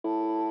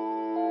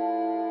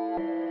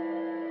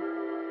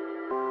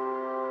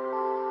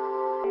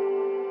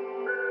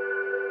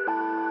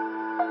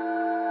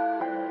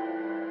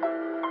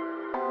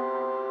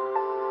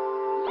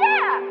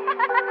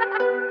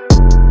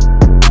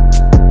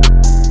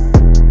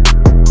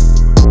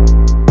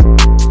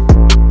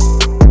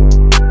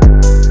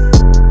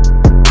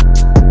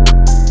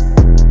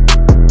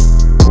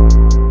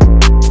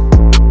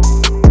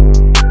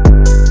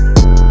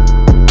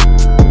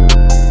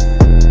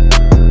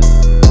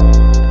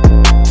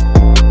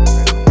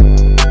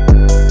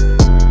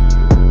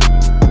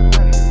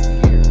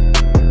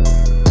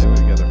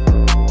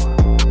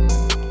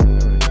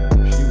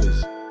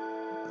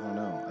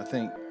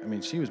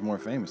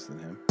famous than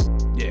him.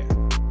 Yeah,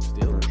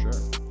 still For sure.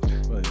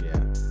 But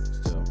yeah,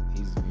 still.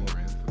 he's more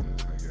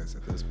infamous, I guess,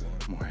 at this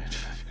point. More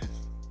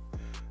infamous.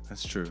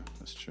 That's true.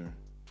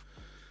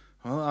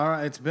 Well, all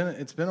right. It's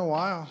been a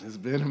while. It's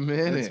been a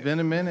minute. It's been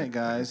a minute,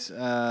 guys.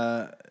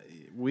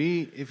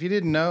 If you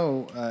didn't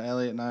know,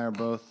 Elliot and I are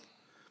both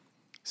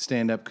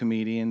stand-up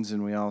comedians,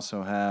 and we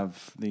also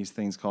have these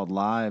things called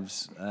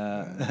lives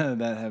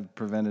that have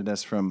prevented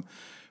us from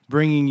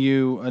bringing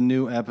you a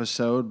new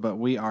episode. But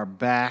we are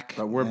back.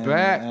 But we're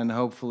back, and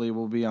hopefully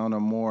we'll be on a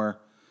more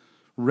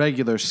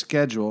regular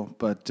schedule.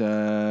 But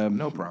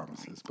no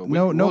promises. But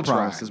no try.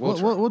 promises.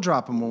 We'll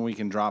drop them when we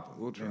can drop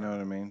them. We'll try. You know what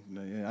I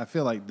mean? I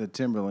feel like the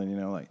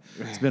Timberland.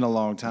 It's been a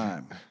long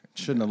time.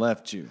 Shouldn't have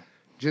left you.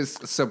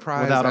 Just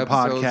surprise without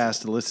episodes, a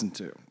podcast to listen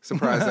to.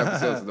 Surprise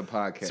episodes of the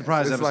podcast.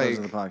 Surprise episodes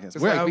of the podcast.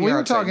 It's like we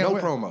were talking no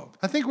promo.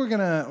 I think we're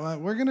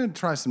gonna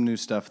try some new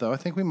stuff though. I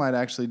think we might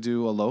actually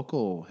do a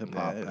local hip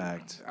hop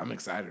act. I'm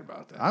excited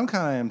about that. I'm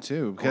kind of am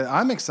too. Because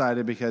I'm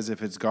excited because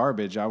if it's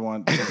garbage, I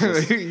want to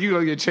just, you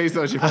gonna get chased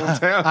out your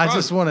hometown. I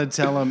just want to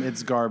tell them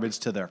it's garbage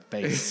to their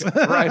face,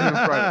 right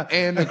in front,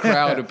 and the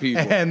crowd of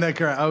people. And the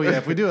crowd. Oh yeah,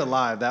 if we do it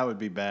live, that would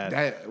be bad.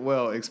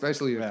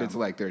 Especially if it's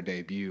like their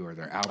debut or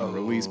their album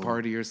release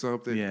party or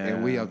something. Yeah.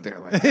 And we up there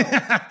like,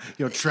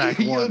 Your track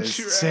one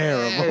is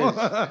terrible.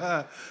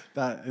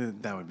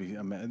 that would be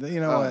amazing. You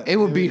know what? It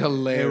would be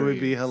hilarious. It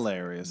would be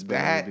hilarious, but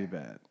it would be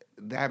bad.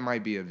 That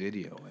might be a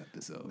video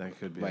episode. That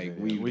could be. Like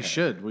we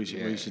should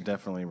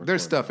definitely record.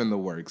 There's stuff in the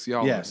works.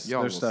 Y'all Yes,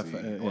 y'all there's will stuff.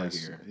 see or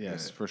hear.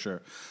 Yes, for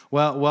sure.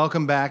 Well,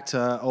 welcome back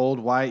to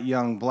Old White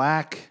Young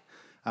Black.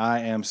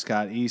 I am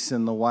Scott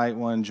Eason, the white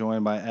one,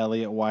 joined by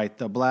Elliot White,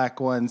 the black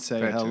one.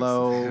 Say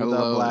hello,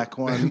 the black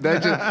one. Joined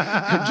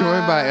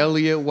by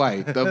Elliot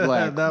White, the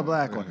black the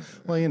black one.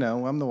 Well,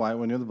 I'm the white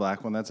one, you're the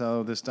black one. That's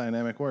how this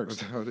dynamic works.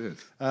 That's how it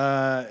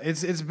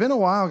is. It's been a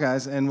while,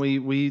 guys, and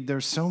we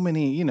there's so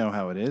many, you know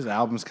how it is.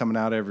 Albums coming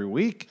out every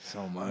week.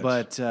 So much.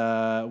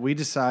 But we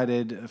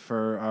decided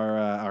for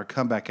our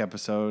comeback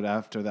episode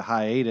after the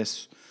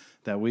hiatus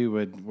that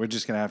we're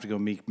just gonna have to go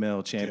Meek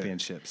Mill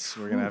championships.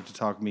 We're gonna have to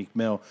talk Meek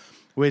Mill.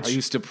 Which I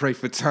used to pray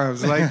for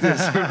times like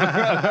this.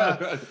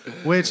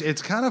 Which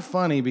it's kind of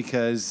funny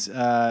because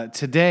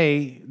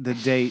today the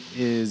date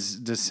is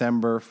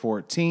December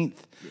 14th,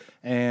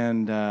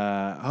 and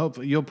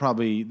this will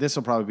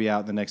probably be out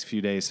in the next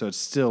few days, so it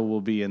still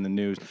will be in the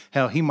news.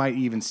 Hell, he might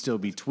even still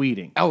be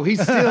tweeting. Oh, he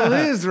still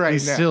is right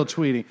He's now. Still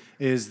tweeting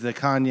is the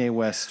Kanye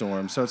West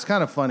storm. So it's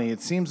kind of funny.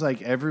 It seems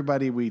like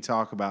everybody we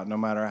talk about, no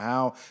matter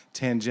how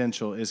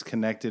tangential, is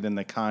connected in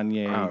the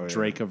Kanye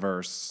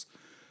Drakeaverse.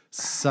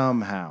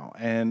 Somehow.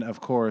 And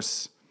of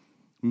course,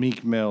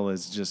 Meek Mill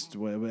is just,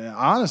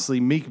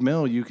 honestly, Meek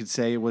Mill, you could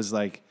say, was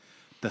like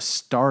the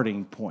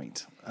starting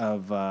point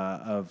of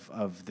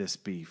this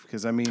beef.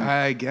 Because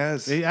I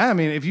guess.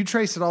 If you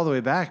trace it all the way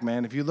back,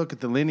 man, if you look at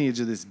the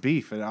lineage of this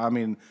beef, I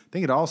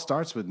think it all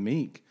starts with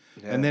Meek.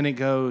 Yeah. And then it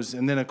goes,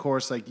 and then of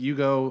course, like you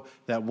go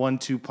that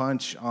 1-2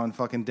 punch on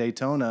fucking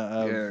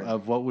Daytona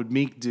of what would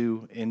Meek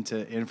do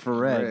into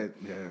Infrared.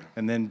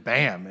 And then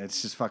bam,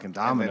 it's just fucking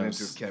dominoes. And then it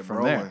just kept from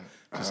rolling. there.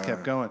 Just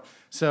kept going.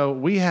 So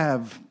we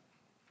have,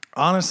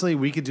 honestly,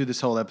 we could do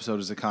this whole episode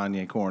as a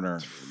Kanye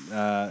Korner.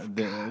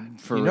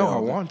 For you know, I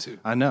want to.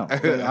 I know.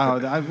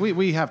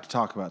 We have to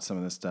talk about some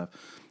of this stuff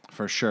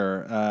for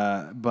sure.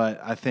 But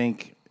I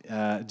think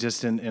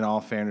just in all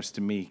fairness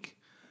to Meek,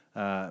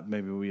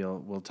 maybe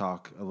we'll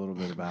talk a little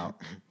bit about.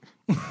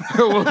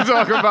 We'll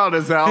talk about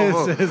his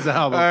album. His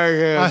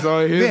album.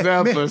 So his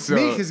episode.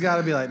 Meek has got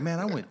to be like, man,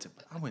 I went to jail.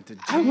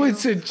 I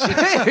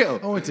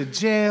went to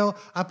jail.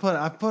 I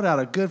put out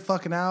a good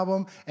fucking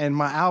album, and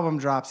my album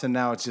drops, and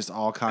now it's just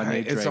all Kanye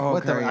Drake. It's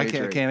all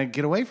Kanye I can't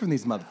get away from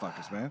these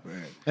motherfuckers, man. Right.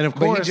 And of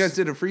course, he just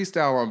did a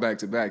freestyle on Back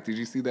to Back. Did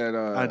you see that?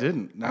 I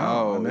didn't.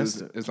 No, I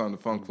missed it. It's on the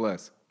Funk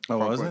Flex. Oh,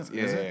 Funk was Flex. it?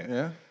 Yeah.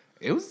 Yeah.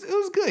 It was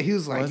good. He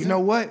was like, you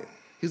know what?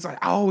 He's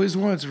like, I always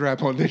wanted to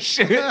rap on this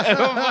shit.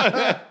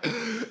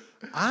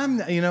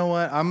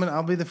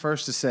 I'll be the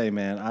first to say,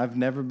 man, I've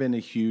never been a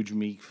huge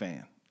Meek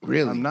fan.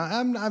 Really?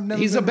 I've never.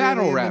 He's been a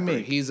battle really rapper.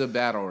 Meek. He's a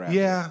battle rapper.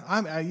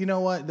 Yeah, you know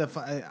what?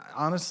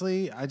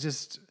 Honestly,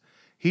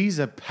 he's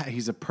a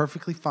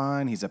perfectly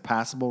fine. He's a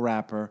passable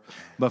rapper,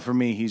 but for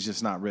me, he's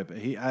just not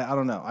ripping. I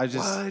don't know. I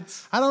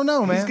don't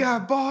know, man. He's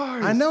got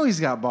bars. I know he's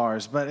got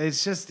bars, but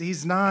it's just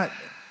he's not.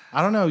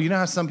 I don't know. You know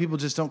how some people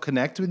just don't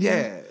connect with you?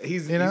 Yeah,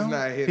 he's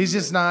not hitting. He's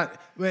just not.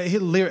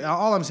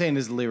 All I'm saying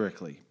is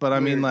lyrically, but I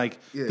mean,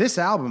 this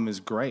album is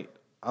great.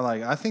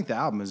 I think the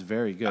album is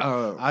very good.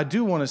 I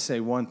do want to say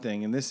one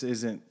thing, and this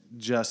isn't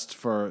just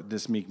for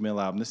this Meek Mill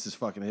album. This is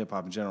fucking hip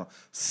hop in general.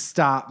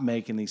 Stop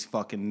making these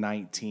fucking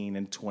 19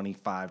 and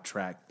 25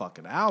 track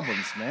fucking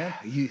albums, man.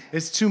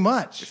 It's too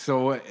much.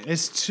 So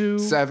it's too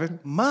 7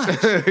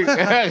 much.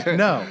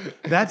 No,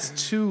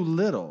 that's too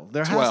little.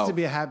 There 12. has to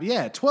be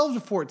 12 to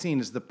 14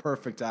 is the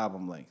perfect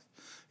album length.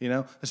 You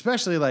know,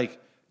 especially like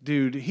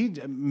Dude,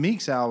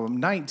 Meek's album,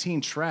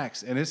 19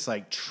 tracks, and it's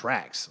like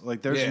tracks.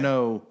 Like there's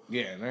no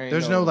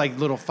like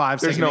little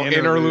 5 second no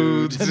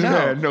interludes.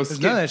 No, no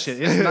there's none of that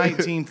shit. It's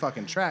 19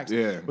 fucking tracks.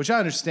 Yeah. Which I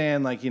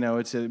understand, like,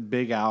 it's a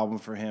big album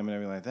for him and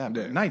everything like that.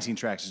 But 19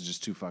 tracks is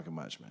just too fucking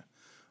much, man.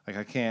 Like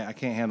I can't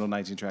handle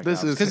 19 track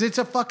albums because it's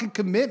a fucking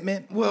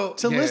commitment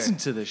to listen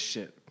to this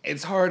shit.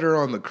 It's harder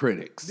on the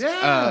critics.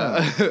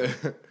 Yeah.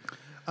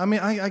 I mean,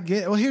 I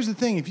get. Well, here's the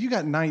thing: if you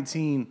got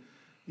 19,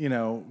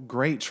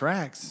 great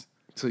tracks.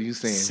 So you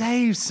saying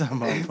save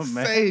some of them,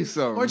 man. Save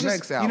some. Or just,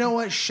 next album. You know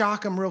what?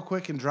 Shock them real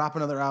quick and drop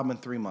another album in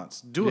 3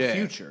 months. Do a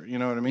future. You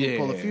know what I mean? Yeah.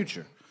 Pull a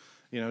future.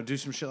 Do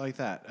some shit like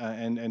that,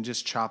 and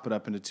just chop it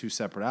up into 2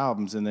 separate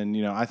albums. And then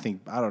I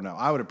don't know.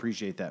 I would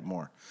appreciate that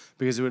more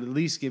because it would at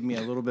least give me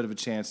a little bit of a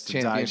chance to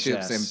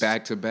championships digest. and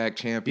back-to-back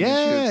championships.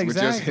 Yeah, exactly. With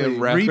just him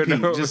rapping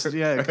repeat. over.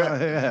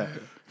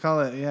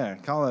 Call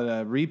it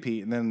a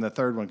repeat, and then the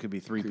third one could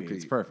be three-peat.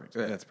 It's perfect.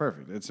 Yeah. That's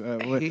perfect. It's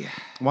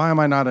why am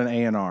I not an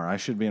A&R? I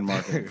should be in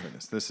marketing for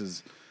this.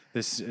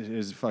 This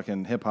is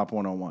fucking hip hop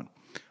 101.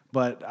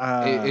 But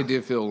it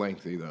did feel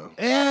lengthy though.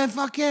 Yeah,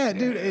 fuck yeah,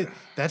 dude.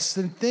 That's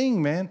the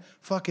thing, man.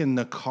 Fucking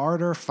the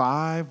Carter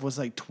 5 was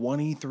like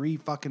 23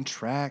 fucking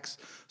tracks.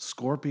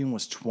 Scorpion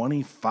was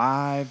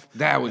 25.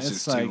 That was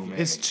just like, too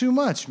many. It's too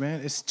much,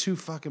 man. It's too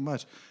fucking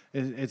much.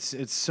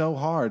 It's so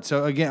hard.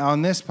 So again,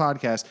 on this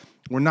podcast,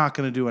 we're not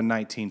going to do a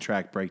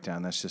 19-track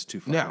breakdown. That's just too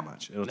fucking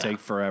much. It'll take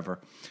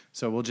forever.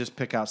 So we'll just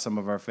pick out some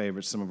of our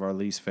favorites, some of our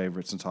least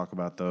favorites, and talk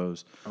about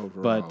those.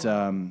 Overall, but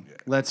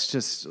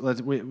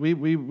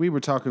we were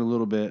talking a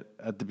little bit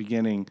at the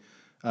beginning.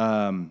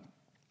 I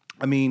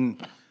mean,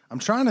 I'm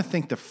trying to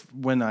think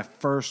when I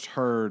first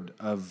heard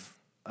of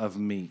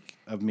Meek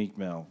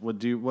Mill.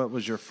 What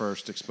was your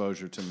first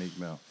exposure to Meek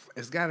Mill?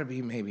 It's got to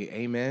be maybe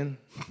Amen.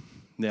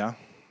 Yeah.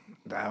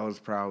 That was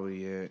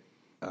probably it.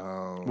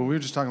 Well, we were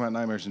just talking about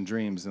Nightmares and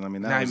Dreams, and I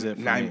mean, that was it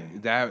for me.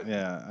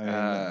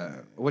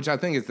 Which I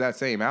think is that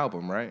same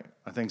album, right?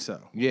 I think so.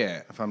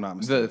 Yeah. If I'm not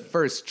mistaken. The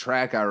first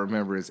track I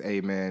remember is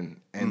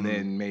Amen, and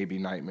then maybe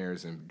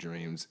Nightmares and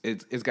Dreams.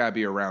 It's got to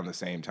be around the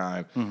same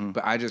time.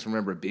 But I just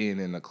remember being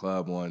in the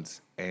club once,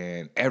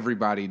 and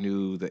everybody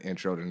knew the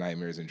intro to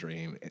Nightmares and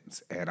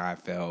Dreams, and I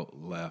felt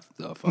left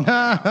the fuck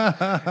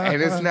out. And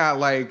it's not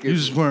like... You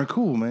just weren't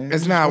cool, man.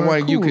 It's not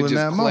one you could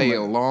just play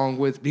along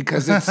with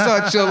because it's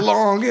such a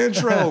long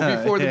intro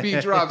before the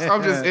beat drops.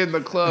 I'm just in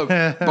the club,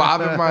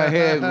 bobbing my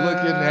head,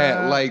 looking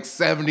at like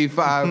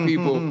 75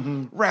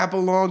 people rap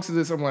along to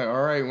this. I'm like,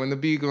 all right, when the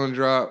beat gonna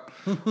drop?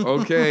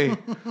 Okay,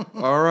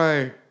 all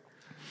right.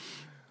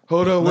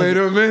 Hold on, wait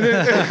a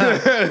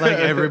minute. Like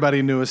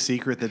everybody knew a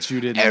secret that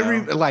you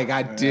didn't know. Like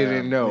I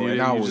didn't know, and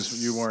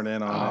you weren't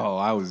in on it. Oh,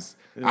 I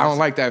don't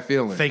like that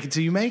feeling. Fake it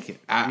till you make it.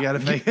 You gotta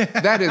fake it.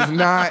 That is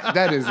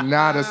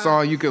not a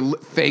song you could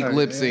fake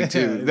lip sync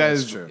to.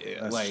 That's true.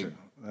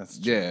 That's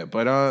true. Yeah,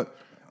 but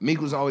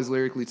Meek was always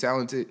lyrically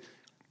talented.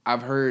 I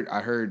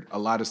heard a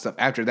lot of stuff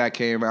after that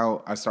came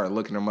out. I started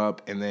looking him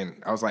up, and then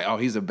I was like, oh,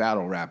 he's a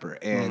battle rapper,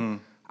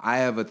 and I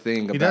have a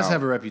thing about... He does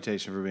have a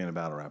reputation for being a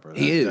battle rapper.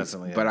 He is,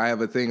 but I have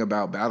a thing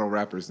about battle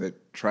rappers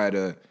that try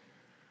to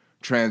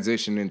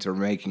transition into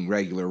making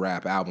regular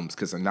rap albums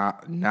because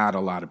not a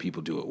lot of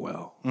people do it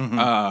well.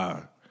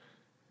 I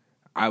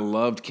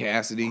loved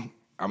Cassidy.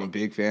 I'm a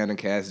big fan of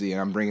Cassidy,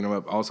 and I'm bringing him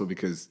up also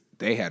because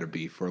they had a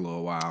beef for a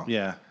little while.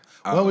 Yeah.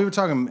 Well, we were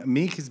talking,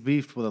 Meek has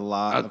beefed with a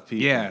lot of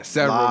people. Yeah,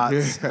 several.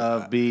 Lots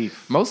of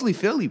beef. Mostly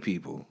Philly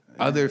people.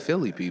 Other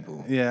Philly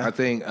people. Yeah. I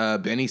think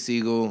Benny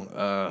Siegel.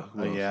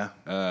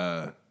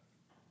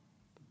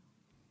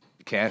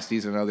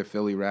 Cassidy's another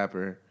Philly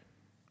rapper.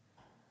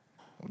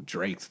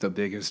 Drake's the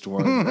biggest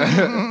one.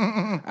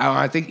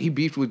 I think he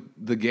beefed with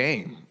The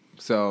Game.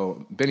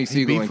 So Benny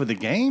Siegel. He beefed with The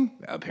Game?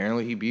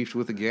 Apparently he beefed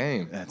with The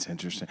Game. That's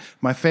interesting.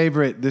 My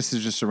favorite, this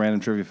is just a random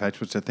trivia fact,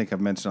 which I think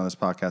I've mentioned on this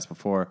podcast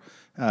before.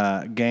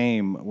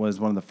 Game was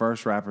one of the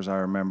first rappers I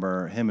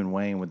remember, him and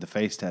Wayne, with the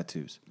face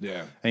tattoos.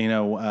 Yeah.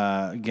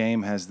 And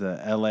Game has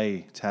the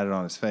L.A. tatted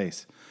on his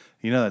face.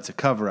 That's a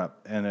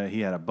cover-up, and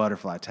he had a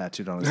butterfly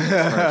tattooed on his face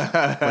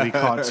first, but he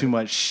caught too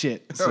much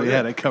shit, so he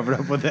had it covered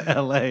up with the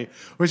L.A.,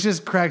 which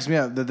just cracks me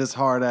up that this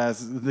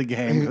hard-ass The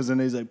Game goes in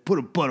and he's like, put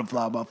a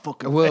butterfly on my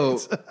fucking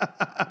face.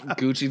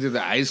 Gucci did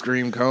the ice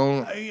cream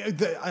cone.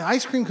 The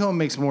ice cream cone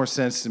makes more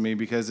sense to me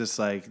because it's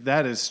like,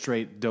 that is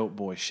straight dope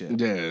boy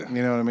shit. Yeah.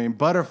 You know what I mean?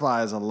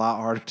 Butterfly is a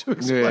lot harder to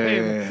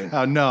explain.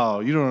 Yeah.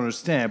 No, you don't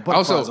understand.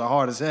 Butterflies are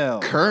hard as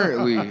hell.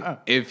 Currently,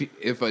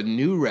 if a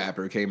new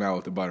rapper came out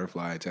with a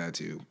butterfly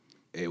tattoo,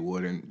 it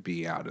wouldn't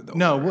be out of the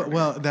order.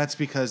 Well, that's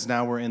because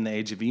now we're in the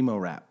age of emo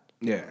rap.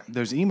 Yeah.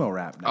 There's emo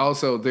rap now.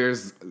 Also,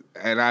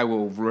 and I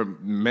will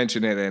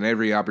mention it in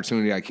every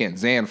opportunity I can,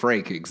 Zan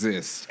Frank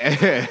exists.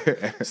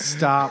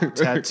 Stop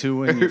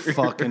tattooing your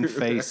fucking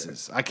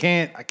faces. I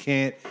can't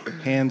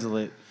handle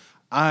it.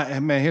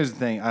 Man, here's the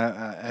thing.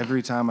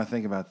 Every time I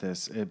think about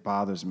this, it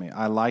bothers me.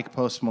 I like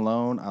Post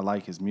Malone. I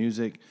like his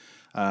music.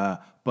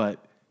 But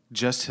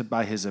just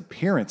by his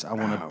appearance, I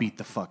want to beat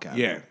the fuck out of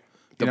him.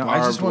 I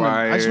just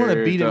want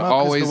to beat him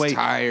up because the way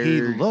tired.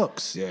 he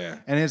looks. Yeah.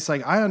 And it's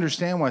like, I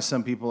understand why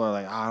some people are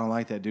like, I don't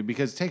like that dude.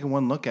 Because taking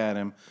one look at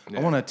him, I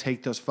want to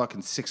take those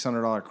fucking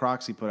 $600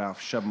 Crocs he put out,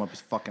 shove them up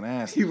his fucking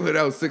ass. He put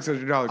out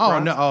 $600 Crocs?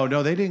 Oh,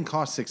 no, they didn't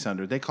cost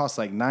 $600. They cost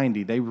like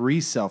 $90. They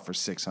resell for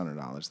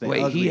 $600.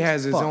 Wait, he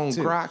has his own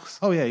Crocs?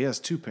 Oh, yeah, he has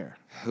 2 pair.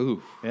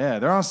 Ooh. Yeah,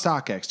 they're on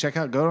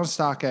StockX. Go on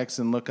StockX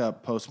and look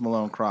up Post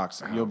Malone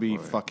Crocs. You'll be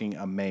fucking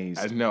amazed.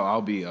 I know,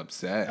 I'll be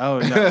upset. Oh,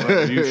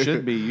 no, you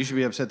should be. You should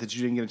be upset that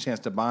you didn't get a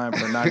chance to buy them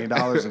for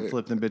 $90 and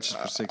flip them bitches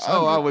for $600.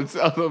 Oh, I would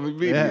sell them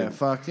immediately. Yeah,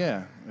 fuck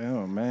yeah.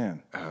 Oh,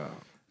 man.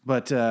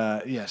 But,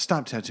 yeah,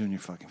 stop tattooing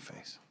your fucking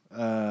face.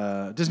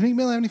 Does Meek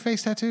Mill have any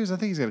face tattoos? I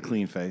think he's got a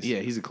clean face. Yeah,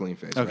 he's a clean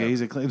face. Okay, he's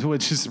a clean,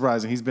 which is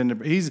surprising. He's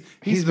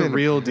the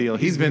real deal.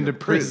 He's been to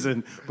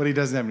prison, but he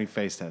doesn't have any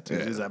face tattoos.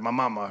 Yeah. He's like, my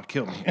mama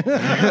killed me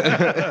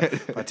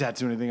if I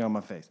tattoo anything on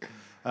my face.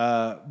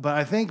 But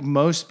I think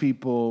most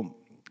people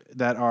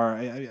that are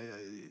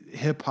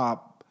hip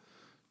hop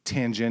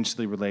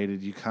tangentially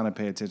related, you kind of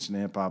pay attention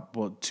to hip hop.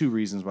 Well, 2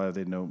 reasons why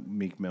they know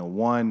Meek Mill.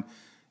 1,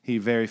 he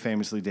very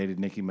famously dated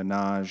Nicki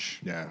Minaj.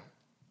 Yeah.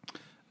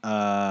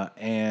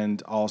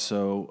 And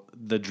also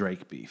the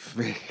Drake beef.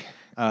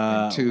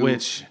 2,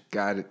 which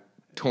got it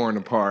torn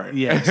apart.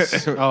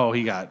 Yes. Oh,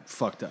 he got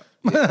fucked up.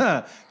 He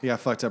got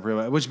fucked up real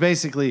bad. Which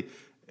basically,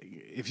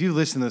 if you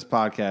listen to this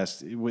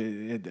podcast,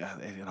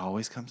 it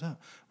always comes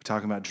up. We're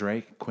talking about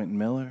Drake, Quentin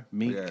Miller,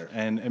 Meek. Yeah.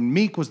 And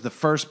Meek was the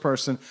first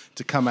person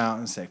to come out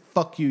and say,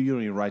 fuck you, you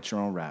don't even write your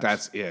own raps.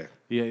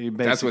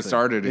 That's what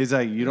started it. He's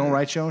like, you don't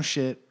write your own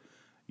shit,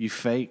 you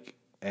fake.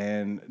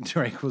 And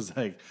Drake was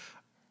like,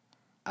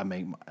 I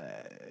make money.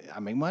 I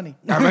make money.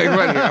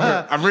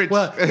 I'm rich.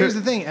 Well, here's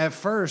the thing. At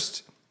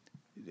first,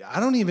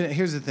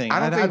 here's the thing.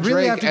 I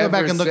really have to go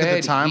back and look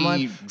at the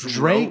timeline.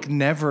 Drake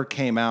never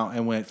came out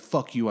and went,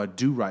 fuck you, I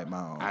do write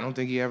my own. I don't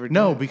think he ever did.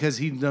 No, because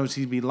he knows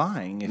he'd be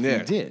lying if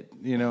he did.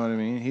 You know what I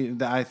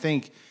mean? I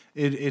think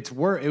it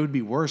would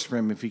be worse for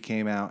him if he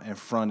came out and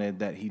fronted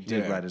that he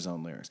did write his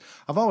own lyrics.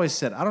 I've always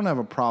said, I don't have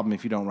a problem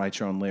if you don't write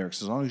your own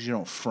lyrics as long as you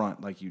don't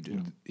front like you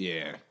do.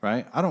 Yeah.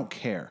 Right? I don't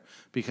care.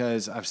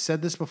 Because I've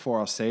said this before,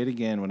 I'll say it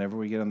again whenever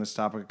we get on this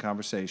topic of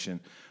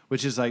conversation,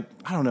 which is like,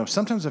 I don't know,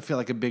 sometimes I feel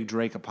like a big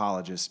Drake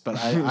apologist, but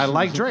I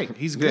like Drake.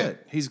 He's good.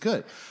 Yeah. He's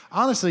good.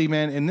 Honestly,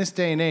 man, in this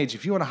day and age,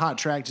 if you want a hot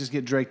track, just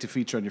get Drake to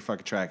feature on your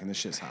fucking track, and this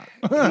shit's hot.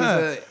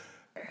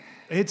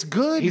 It's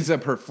good. He's a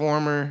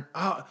performer.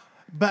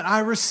 But I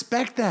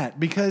respect that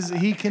because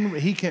he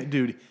can,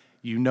 dude,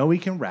 you know he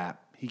can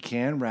rap. He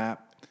can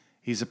rap.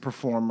 He's a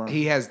performer.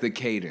 He has the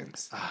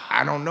cadence.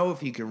 I don't know if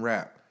he can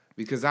rap.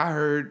 Because I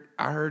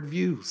heard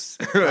views.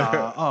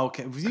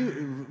 Okay.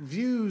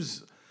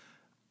 Views.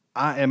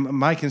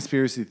 My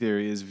conspiracy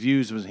theory is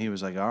Views was he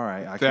was like, all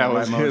right, I can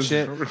write my own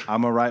shit.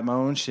 I'm gonna write my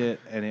own shit,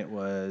 and it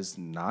was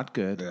not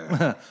good.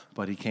 Yeah.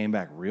 But he came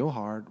back real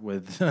hard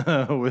with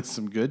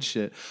some good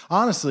shit.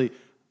 Honestly,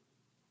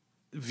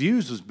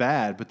 Views was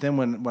bad, but then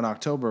when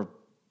October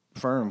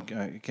Firm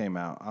came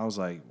out, I was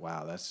like,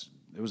 wow,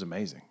 it was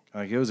amazing.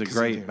 Like, it was a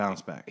great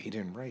bounce back. He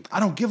didn't write. I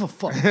don't give a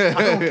fuck. I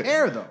don't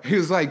care, though. He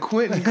was like,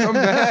 Quentin, come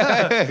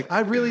back. I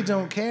really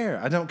don't care.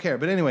 I don't care.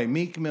 But anyway,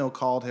 Meek Mill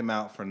called him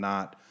out for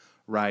not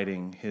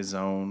writing his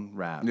own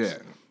raps. Yeah.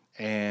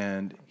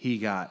 And he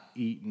got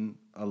eaten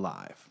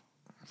alive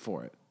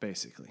for it,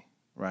 basically.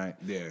 Right?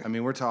 Yeah. I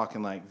mean, we're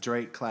talking like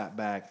Drake clapped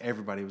back.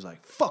 Everybody was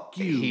like, fuck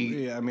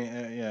you.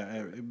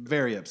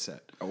 Very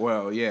upset.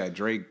 Well, yeah,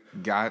 Drake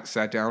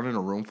sat down in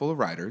a room full of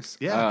writers.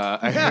 Yeah.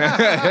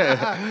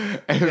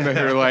 And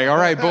they were like, all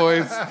right,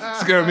 boys,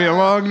 it's going to be a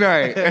long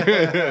night.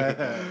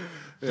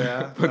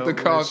 Yeah. Put the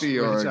coffee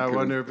on. Which I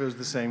wonder if it was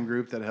the same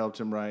group that helped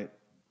him write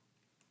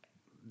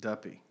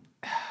Duppy.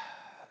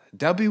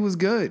 Duppy was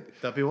good.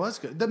 Duppy was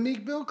good. The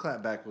Meek Mill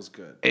clapback was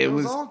good. It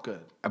was all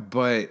good.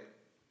 But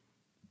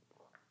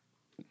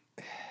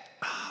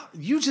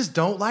you just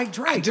don't like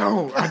Drake. I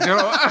don't.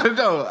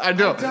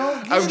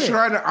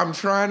 I'm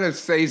trying to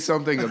say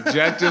something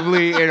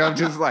objectively, and I'm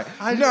just like,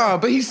 no,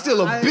 but he's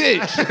still a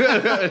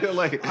bitch.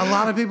 Like, a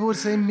lot of people would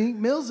say Meek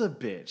Mill's a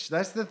bitch.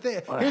 That's the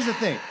thing. Here's the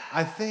thing.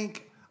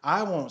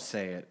 I won't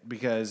say it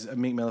because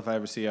Meek Mill, if I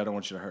ever see you, I don't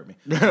want you to hurt me.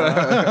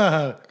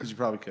 Because you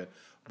probably could.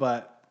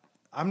 But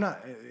I'm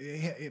not.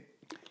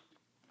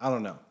 I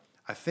don't know.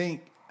 I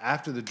think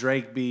after the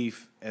Drake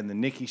beef and the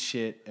Nicki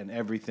shit and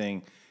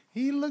everything,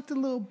 he looked a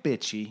little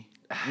bitchy.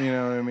 You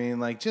know what I mean?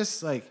 Like,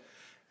 just like,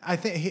 I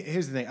think,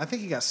 here's the thing. I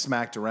think he got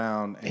smacked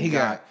around and he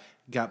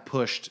got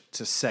pushed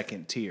to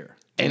second tier.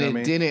 And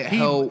it didn't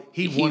help.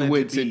 He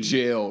went to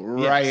jail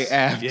right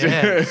after.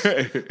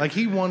 Yes. Like,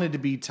 he wanted to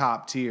be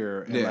top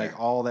tier, and like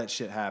all that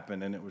shit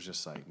happened, and it was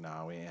just like,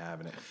 nah, we ain't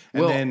having it.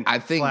 And then I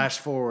think, flash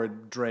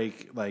forward,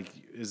 Drake like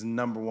is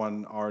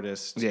 #1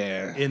 artist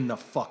in the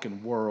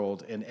fucking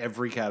world in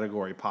every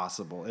category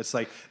possible. It's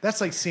like,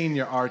 that's like seeing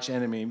your arch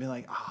enemy and being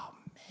like, oh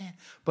man.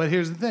 But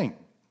here's the thing.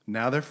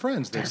 Now they're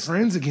friends. They're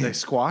friends again. They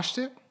squashed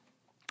it,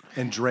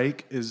 and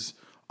Drake is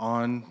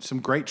on some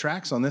great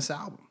tracks on this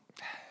album.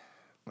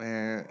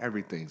 Man,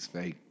 everything's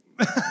fake.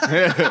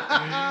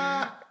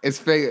 It's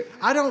fake.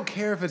 I don't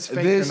care if it's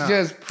fake this or not.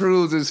 This just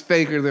proves it's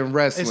faker than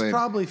wrestling. It's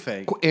probably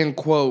fake. In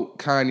quote,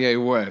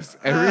 Kanye West.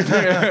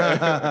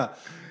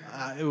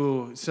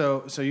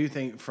 So you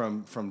think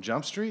from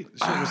Jump Street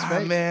shit was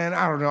fake? Man,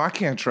 I don't know. I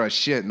can't trust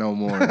shit no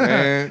more,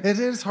 man. It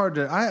is hard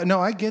to.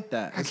 I get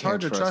that. It's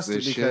hard to trust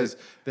it because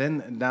shit.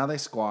 then now they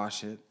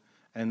squash it,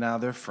 and now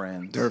they're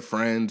friends. They're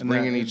friends,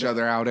 bringing each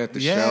other out at the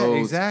shows. Yeah,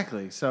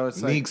 exactly. So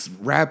it's Meek's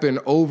rapping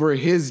over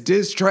his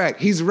diss track.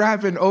 He's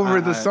rapping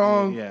over the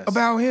song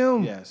about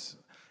him. Yes.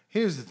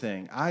 Here's the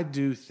thing. I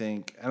do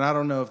think, and I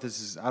don't know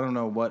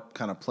what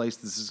kind of place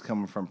this is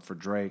coming from for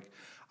Drake.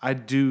 I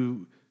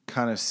do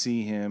kind of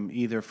see him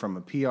either from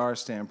a PR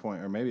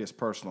standpoint or maybe it's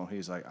personal.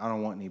 He's like, I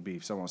don't want any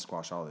beef, so I want to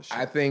squash all this shit.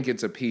 I think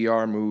it's a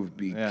PR move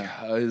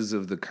because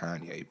of the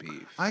Kanye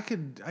beef. I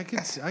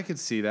could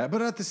see that,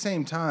 but at the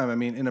same time, I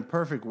mean, in a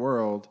perfect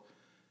world,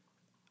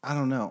 I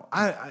don't know.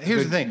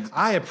 Here's the thing.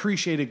 I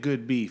appreciate a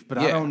good beef, but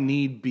I don't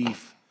need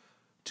beef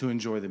to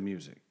enjoy the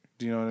music.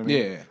 Do you know what I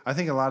mean? Yeah. I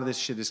think a lot of this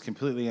shit is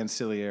completely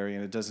ancillary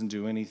and it doesn't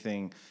do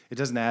anything. It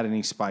doesn't add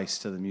any spice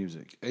to the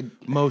music.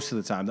 Most of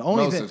the time. The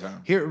only thing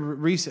here,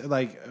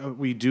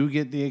 we do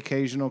get the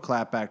occasional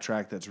clapback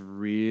track that's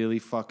really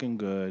fucking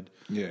good.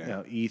 Yeah. You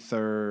know,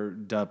 Ether,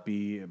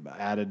 Duppy,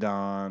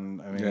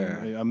 Adidon. I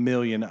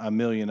mean, a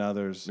million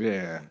others.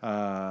 Yeah.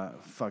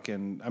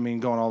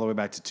 Going all the way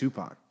back to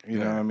Tupac. You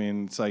know what I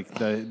mean? It's like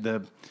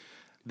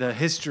the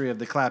history of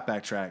the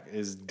clapback track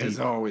is deep. It's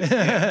always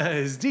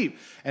is deep.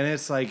 And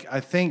it's like, I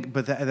think,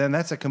 but then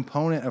that's a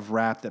component of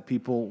rap that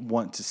people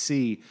want to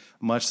see,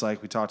 much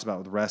like we talked about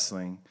with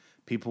wrestling.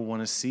 People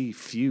want to see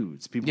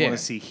feuds. People want to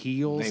see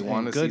heels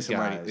and good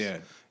guys. Yeah.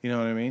 You know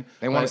what I mean?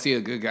 They want to see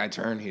a good guy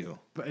turn heel.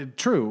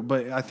 True,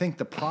 but I think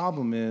the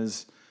problem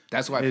is...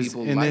 That's why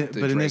people like the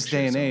Drake in this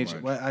day and age,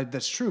 so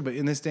that's true, but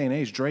in this day and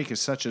age, Drake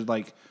is such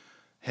a,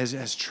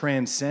 has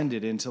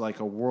transcended into like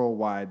a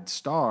worldwide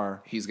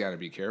star. He's got to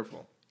be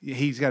careful.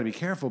 He's got to be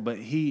careful, but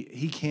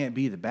he can't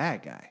be the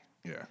bad guy.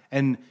 Yeah.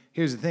 And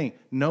here's the thing.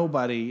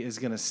 Nobody is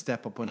going to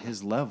step up on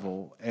his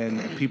level, and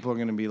people are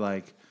going to be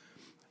like,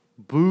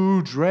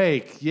 boo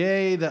Drake,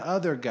 yay the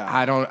other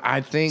guy.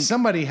 I think...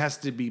 Somebody has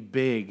to be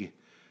big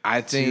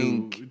I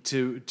think...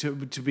 To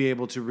be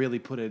able to really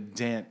put a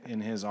dent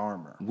in his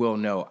armor. Well,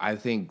 no, I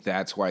think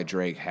that's why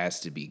Drake has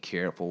to be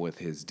careful with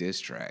his diss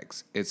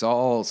tracks. It's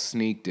all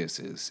sneak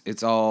disses.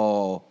 It's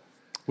all...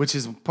 Which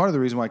is part of the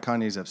reason why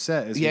Kanye's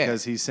upset is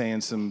because he's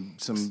saying some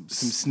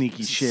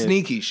sneaky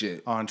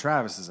shit on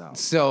Travis's album.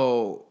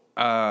 So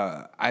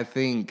I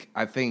think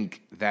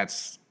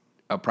that's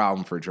a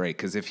problem for Drake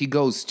because if he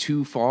goes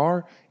too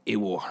far, it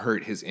will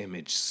hurt his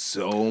image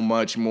so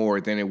much more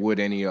than it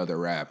would any other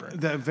rapper.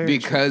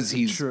 Because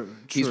he's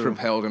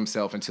propelled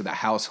himself into the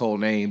household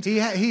names. He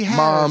has.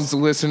 Moms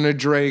listen to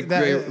Drake.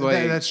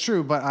 That's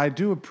true, but I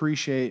do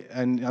appreciate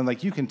and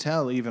like you can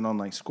tell even on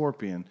like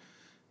Scorpion.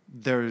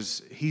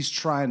 He's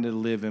trying to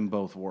live in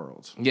both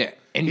worlds. Yeah,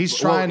 and he's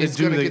trying to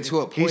do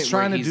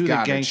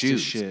the gangster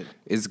shit.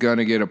 It's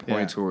gonna get a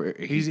point to where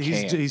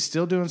he's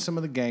still doing some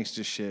of the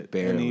gangster shit.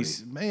 Barely.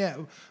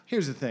 And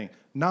here's the thing: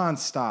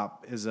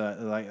 Nonstop is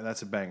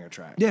that's a banger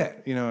track. Yeah,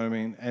 you know what I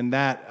mean. And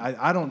that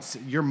I don't.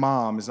 Your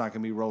mom is not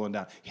gonna be rolling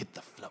down. Hit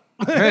the flow.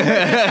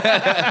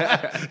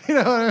 You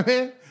know what I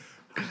mean?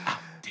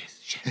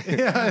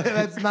 Yeah,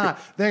 that's not.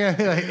 They're gonna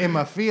be like in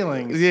my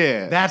feelings.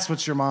 Yeah, that's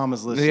what your mom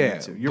is listening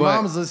to. Your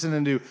mom is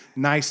listening to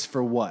 "Nice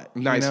for What,"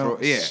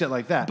 shit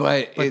like that.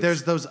 But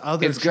there's those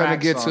other. It's gonna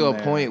get to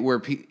a point where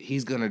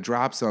he's gonna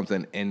drop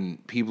something,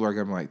 and people are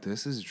gonna be like,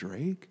 "This is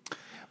Drake,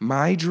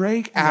 my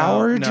Drake,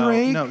 our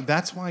Drake." No,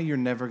 that's why you're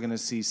never gonna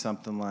see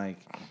something like.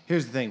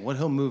 Here's the thing: what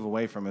he'll move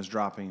away from is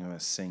dropping them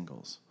as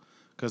singles,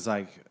 because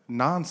like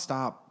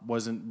Nonstop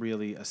wasn't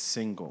really a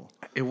single.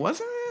 It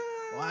wasn't.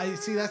 Well,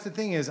 see, that's the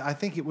thing is, I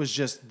think it was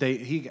just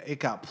it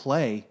got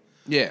play.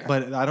 Yeah,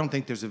 but I don't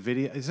think there's a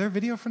video. Is there a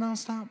video for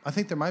Nonstop? I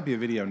think there might be a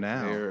video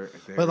now.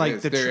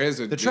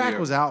 The track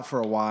was out for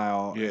a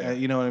while. Yeah,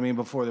 you know what I mean.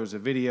 Before there was a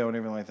video and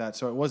everything like that,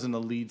 so it wasn't a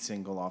lead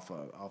single off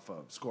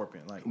of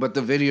Scorpion. But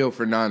the video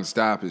for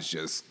Nonstop is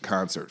just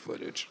concert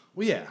footage.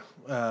 Well, yeah,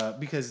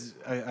 because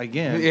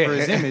again, for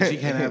his image, he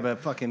can't have a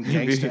fucking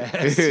gangster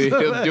ass.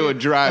 He'll do a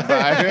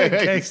drive-by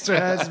gangster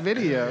ass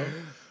video.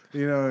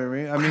 You know what I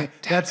mean? I mean,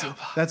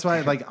 that's why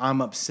like I'm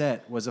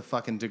Upset was a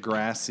fucking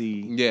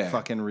Degrassi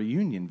fucking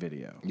reunion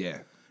video.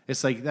 Yeah.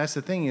 It's like that's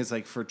the thing is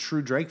like for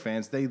true Drake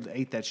fans, they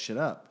ate that shit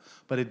up,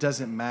 but it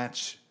doesn't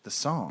match the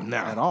song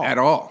at all.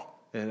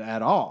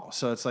 At all.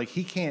 So it's like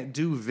he can't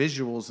do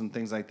visuals and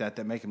things like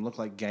that make him look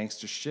like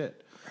gangster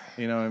shit.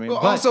 You know what I mean? Well,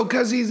 also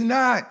because he's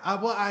not.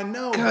 I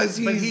know. Because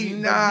he's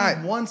not.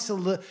 He wants to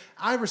look.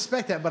 I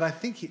respect that, but I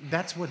think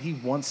that's what he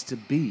wants to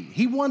be.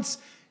 He wants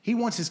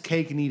his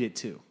cake and eat it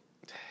too.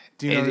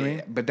 Do you know what I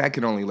mean? But that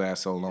can only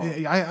last so long.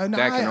 That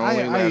can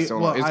only last so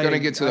long. It's going to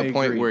get to the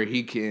point where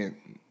he can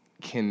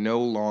no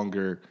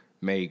longer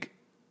make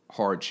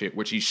hard shit,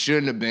 which he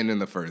shouldn't have been in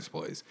the first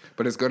place.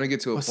 But it's going to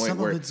get to a point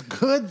where it's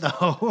good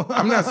though.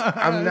 I'm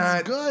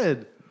not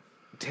good.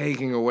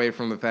 Taking away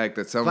from the fact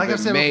that some like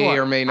of it may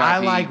or may not. I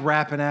like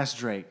rapping ass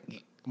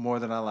Drake. more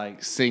than I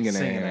like singing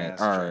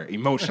ass or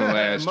emotional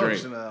ass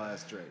Drake. Emotional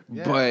ass Drake.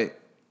 Yeah. But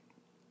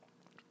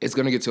it's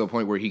going to get to a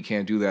point where he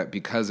can't do that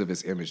because of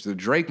his image. The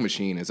Drake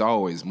machine is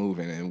always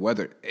moving, and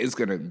whether it's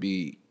going to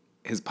be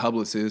his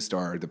publicist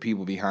or the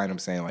people behind him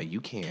saying, like,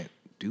 you can't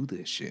do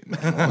this shit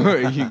no more.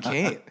 You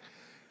can't.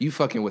 You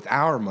fucking with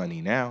our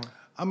money now.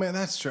 I mean,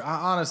 that's true.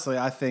 Honestly,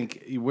 I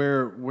think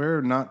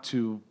we're not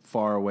too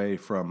far away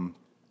from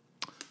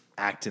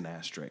acting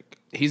ass Drake.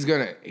 He's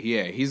gonna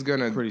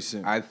pretty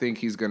soon. I think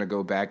he's gonna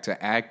go back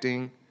to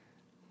acting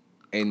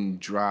and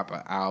drop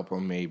an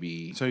album.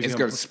 Maybe so it's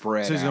gonna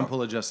spread. So he's gonna out.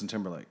 pull a Justin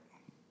Timberlake.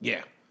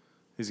 Yeah,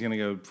 he's gonna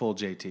go full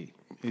JT.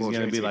 He's Full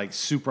gonna JT. be like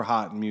super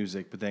hot in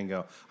music, but then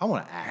go, I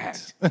want to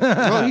act.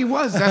 Well, he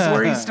was. That's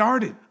where he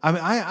started. I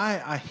mean,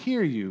 I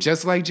hear you.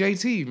 Just like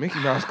JT, Mickey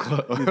Mouse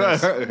Club.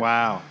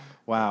 Wow.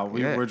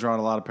 We're drawing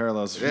a lot of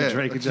parallels between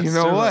Drake and Justin. You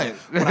know what?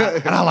 And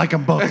I like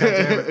them both.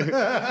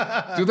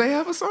 Goddammit. Do they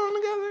have a song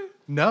together?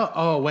 No.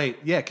 Oh wait,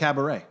 yeah,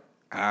 Cabaret.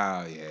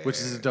 Oh yeah. Which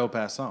is a dope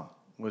ass song.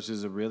 Which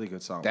is a really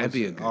good song. That'd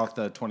be a good off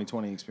the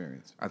 2020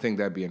 experience. I think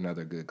that'd be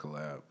another good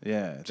collab.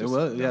 Yeah, it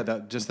was. Yeah,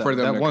 for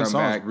them that to one come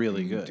song back is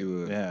really and good.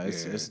 do it. Yeah,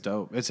 it's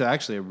dope. It's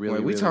actually a really.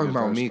 We really talking good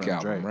about verse Meek from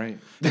album, Drake.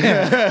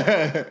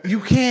 right? You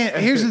can't.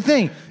 Here's the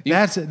thing.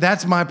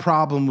 That's my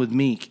problem with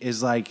Meek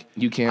is like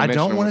You can't I mention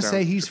don't him want to without-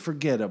 say he's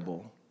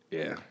forgettable.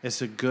 Yeah.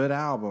 It's a good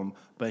album,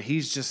 but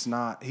he's just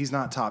not. He's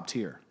not top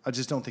tier. I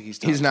just don't think he's.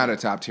 He's tier. not a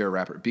top tier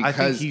rapper because I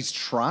think he's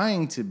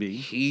trying to be.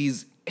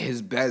 he's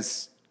his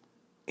best.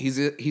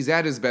 He's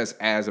at his best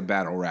as a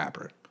battle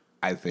rapper.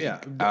 I think.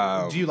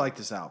 Yeah. Do you like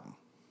this album?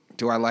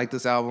 Do I like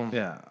this album?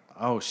 Yeah.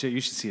 Oh shit!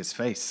 You should see his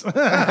face. I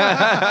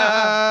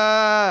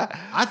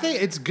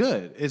think it's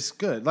good. It's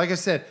good. Like I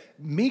said,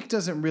 Meek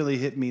doesn't really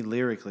hit me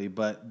lyrically,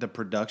 but the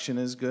production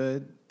is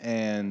good,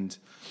 and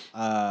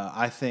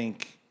I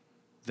think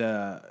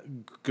the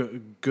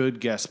good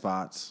guest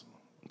spots.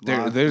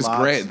 There's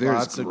great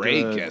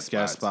good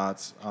guest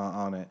spots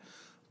on it,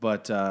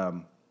 but I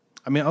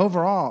mean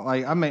overall,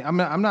 like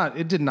I'm not.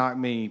 It did knock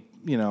me,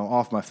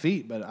 off my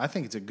feet, but I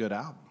think it's a good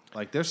album.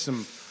 Like there's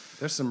some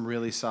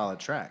really solid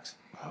tracks.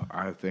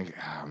 I think,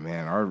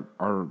 man,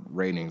 our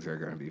ratings are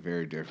going to be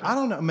very different. I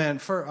don't know,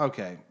 man.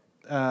 Okay.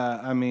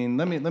 I mean,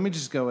 let me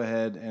just go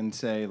ahead and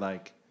say,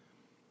 like,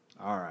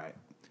 all right.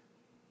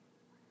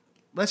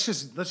 Let's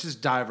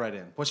just dive right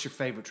in. What's your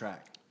favorite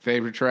track?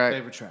 Favorite track?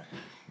 Favorite track.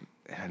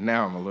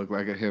 Now I'm gonna look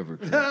like a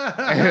hypocrite. Going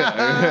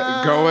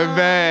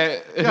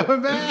bad.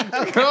 Going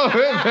back? Going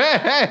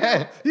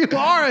bad. You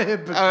are a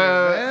hypocrite,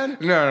 man.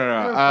 No. You're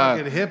a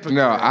fucking hypocrite.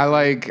 No, I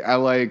like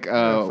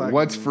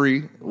What's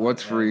Free.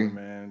 What's Whatever, Free.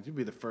 Man, you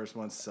be the first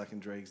one sucking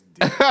Drake's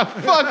dick.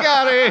 Fuck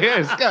out of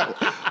here, Scott.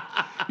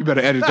 You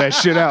better edit that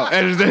shit out.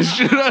 Edit that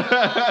shit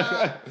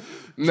out.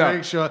 No.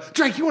 Drake, show up.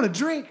 Drake, you want a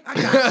drink? I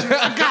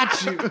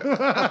got you.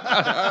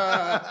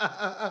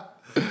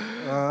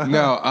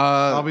 No.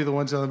 I'll be the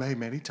one telling him, hey,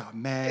 man, he talk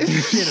mad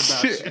shit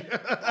about you.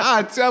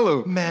 I tell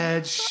him.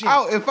 Mad shit.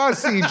 If I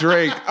see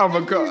Drake, I'm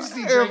gonna call. You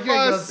see Drake, you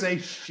ain't gonna say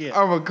shit.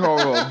 I'm gonna call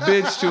him a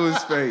bitch to his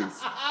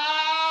face.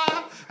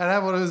 And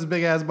have one of his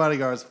big ass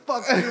bodyguards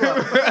fuck you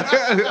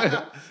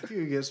up.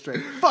 You get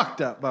straight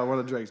fucked up by one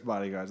of Drake's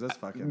bodyguards. That's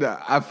fucking.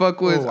 Nah, I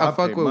fuck with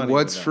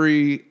What's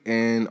Free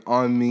and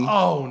On Me.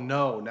 Oh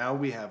no! Now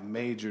we have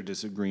major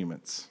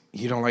disagreements.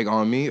 You don't like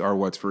On Me or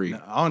What's Free?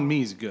 No, On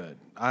Me's good.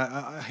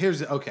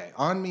 Okay.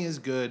 On Me is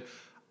good.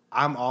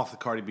 I'm off the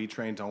Cardi B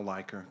train. Don't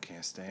like her.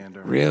 Can't stand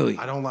her. Really?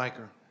 I don't like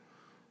her.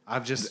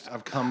 I've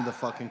come to the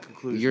fucking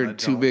conclusion. You're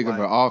too big of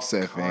an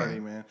Offset Cardi,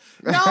 fan. Man.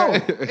 No,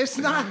 it's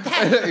not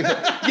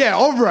that. Yeah,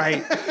 all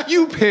right.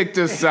 You picked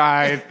a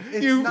side.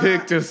 You It's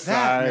picked not a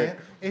side. that, man.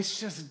 It's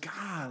just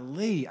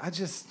golly. I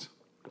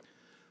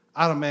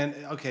don't, man.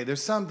 Okay,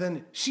 there's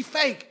something. She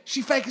fake.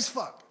 She fake as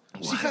fuck.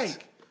 She What?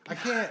 fake. I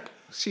can't.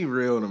 She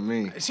real to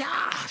me.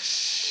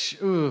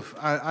 Oof.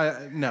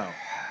 No.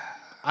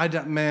 I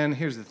don't, man,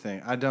 here's the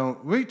thing.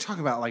 We talk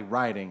about like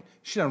writing.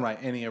 She doesn't write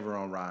any of her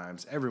own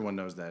rhymes. Everyone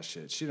knows that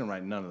shit. She didn't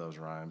write none of those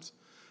rhymes.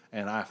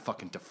 And I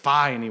fucking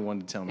defy anyone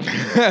to tell me.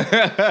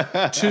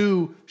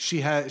 Two,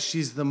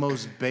 she's the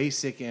most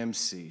basic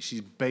MC.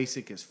 She's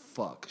basic as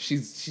fuck.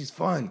 She's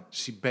fun.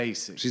 She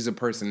basic. She's a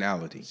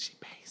personality. She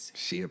basic.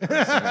 She a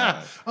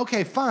personality.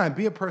 Okay, fine.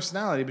 Be a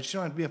personality, but you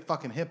don't have to be a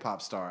fucking hip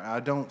hop star. I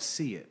don't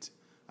see it.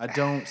 I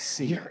don't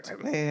see it.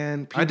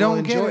 Man, people I don't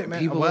enjoy get it, man.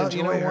 People Well, enjoy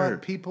you know her.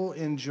 what? People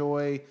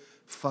enjoy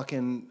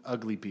fucking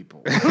ugly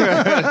people. You know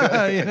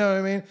what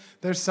I mean?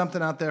 There's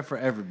something out there for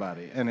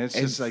everybody, and it's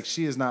just like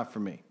she is not for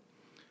me.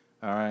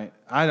 All right,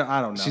 I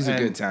don't know. She's a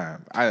good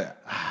time.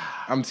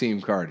 I'm Team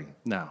Cardi.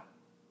 No,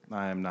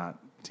 I am not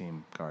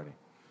Team Cardi.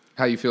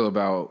 How you feel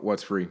about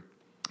What's Free?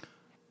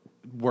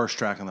 Worst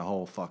track on the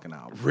whole fucking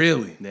album.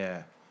 Really?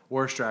 Yeah,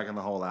 worst track on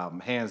the whole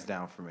album, hands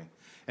down for me.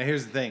 And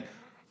here's the thing.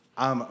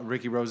 I'm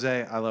Ricky Rose.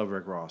 I love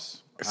Rick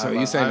Ross. So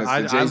you saying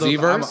it's the Jay-Z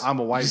verse? I'm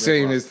a white You Rick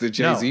saying Ross. it's the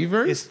Jay-Z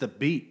verse? It's the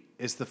beat.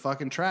 It's the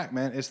fucking track,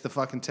 man. It's the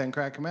fucking 10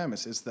 Crack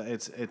Commandments.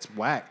 It's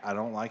whack. I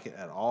don't like it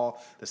at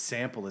all. The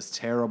sample is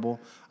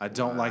terrible. I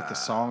don't like the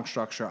song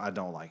structure. I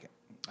don't like it.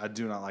 I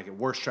do not like it.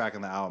 Worst track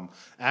on the album.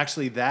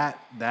 Actually,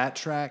 that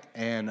track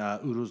and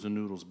Oodles and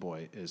Noodles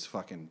Boy is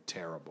fucking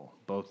terrible.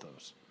 Both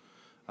those.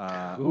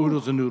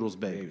 Oodles and Noodles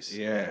Babies.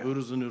 Yeah.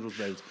 Oodles and Noodles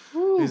Babies.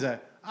 He's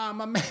like,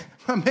 my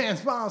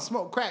man's mom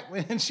smoked crack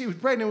when she was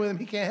pregnant with him.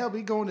 He can't help it.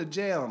 He going to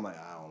jail. I'm like,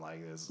 I don't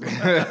like this.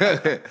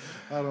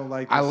 I don't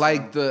like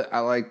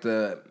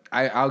this.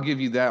 I'll give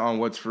you that on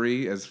What's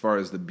Free as far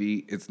as the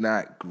beat. It's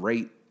not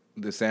great.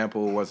 The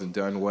sample wasn't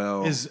done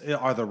well.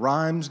 Are the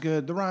rhymes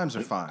good? The rhymes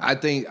are fine. I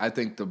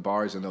think the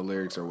bars and the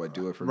lyrics are what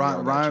do it for me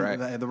on that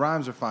track. The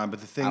rhymes are fine, but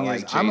the thing I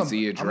is, like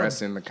Jay-Z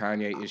addressing the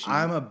Kanye issue.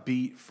 I'm a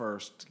beat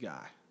first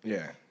guy.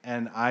 Yeah.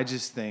 And I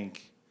just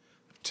think,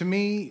 to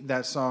me,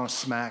 that song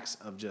smacks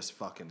of just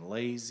fucking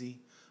lazy,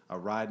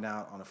 riding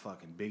out on a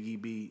fucking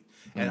Biggie beat.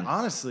 And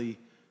honestly,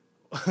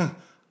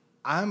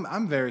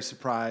 I'm very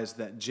surprised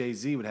that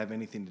Jay-Z would have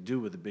anything to do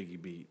with the Biggie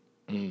beat.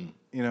 You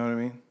know what I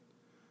mean?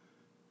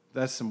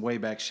 That's some way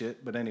back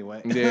shit, but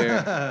anyway.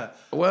 Yeah.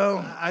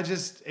 Well,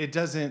 it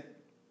doesn't.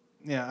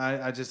 Yeah,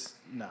 I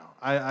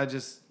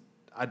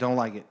don't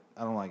like it.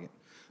 I don't like it.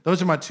 Those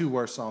are my two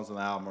worst songs on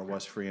the album: are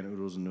What's Free and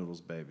Oodles and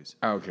Noodles Babies.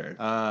 Okay.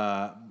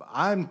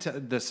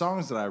 The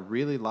songs that I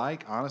really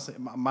like, honestly,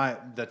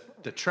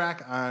 the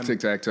track I'm Tic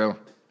Tac Toe.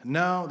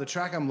 No, the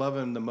track I'm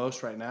loving the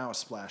most right now is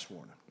Splash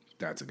Warning.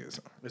 That's a good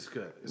song. It's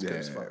good. It's good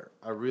as fuck.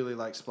 I really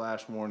like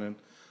Splash Warning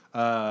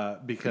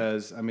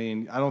because I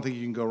don't think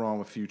you can go wrong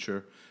with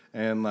Future,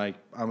 and like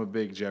I'm a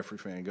big Jeffrey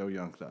fan. Go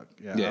Young Thug.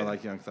 Yeah. I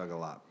like Young Thug a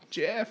lot.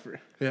 Jeffrey.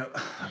 Yeah.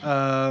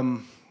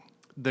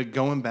 The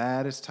Going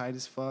Bad is tight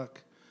as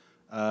fuck.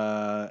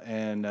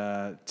 And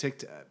Tic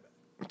Tac.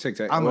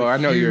 Well, I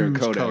know you're a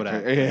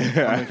Kodak.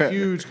 Yeah. I'm a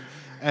huge,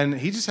 and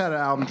he just had an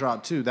album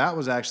drop too. That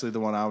was actually the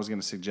one I was going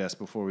to suggest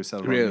before we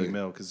settled on Meek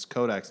Mill, because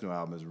Kodak's new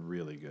album is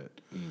really good.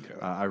 Okay.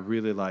 I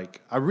really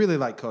like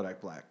Kodak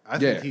Black. I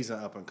think he's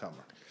an up and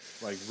comer,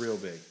 like real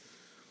big.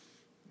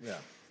 Yeah.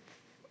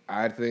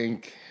 I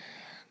think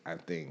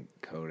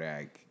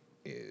Kodak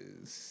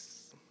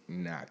is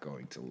not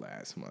going to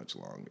last much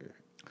longer.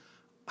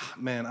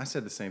 Man, I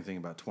said the same thing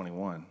about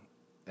 21.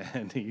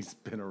 And he's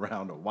been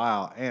around a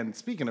while. And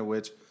speaking of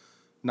which,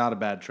 not a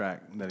bad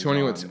track.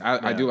 21.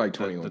 I do like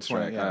 21's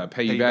track. Yeah.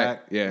 Pay You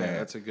Back. Yeah,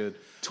 that's a good.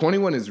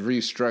 21 has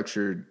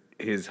restructured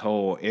his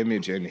whole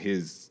image and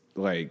his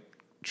like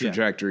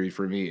trajectory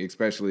for me.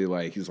 Especially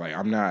like he's like,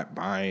 I'm not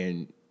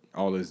buying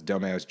all this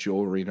dumbass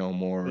jewelry no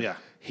more. Yeah,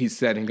 he's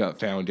setting up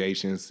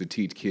foundations to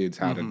teach kids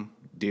how to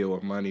deal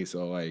with money.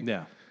 So like,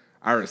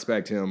 I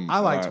respect him. I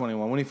like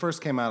 21. When he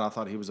first came out, I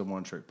thought he was a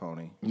one-trick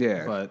pony.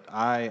 Yeah. But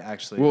I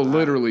actually... Well,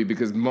 literally,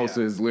 because most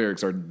of his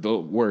lyrics are the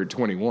word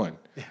 21.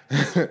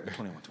 Yeah.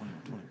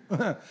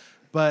 21.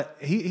 But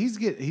he's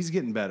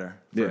getting better,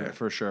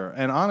 for sure.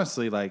 And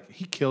honestly, like,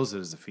 he kills it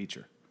as a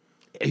feature.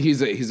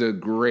 He's a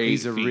great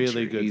He's a feature.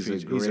 really good feature.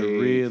 He's a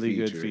really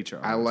good feature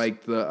artist. I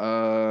like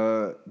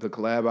the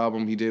collab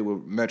album he did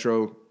with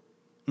Metro.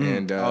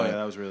 And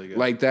that was really good.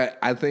 Like that,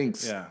 I think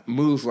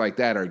moves like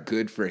that are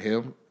good for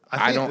him.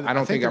 I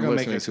don't think I'm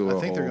listening to it. I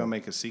think they're going to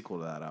make a sequel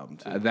to that album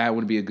too. That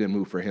would be a good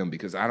move for him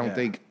because I don't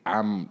think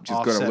I'm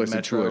just going to listen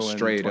Metro to a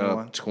straight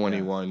up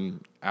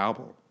 21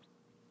 album.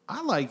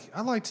 I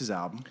liked his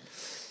album.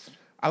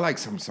 I like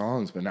some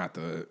songs, but not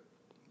the.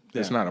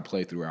 It's not a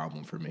playthrough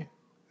album for me.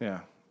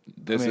 Yeah,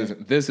 this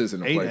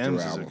isn't a playthrough album.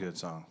 8Ms is a good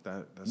song.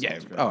 That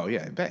great. Oh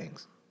yeah, it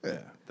bangs. Yeah,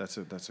 that's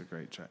a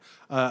great track.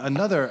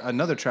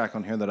 Another track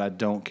on here that I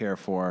don't care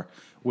for,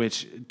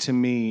 which to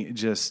me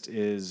just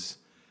is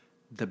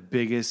the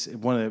biggest,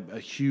 a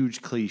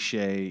huge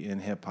cliche in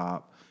hip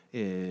hop,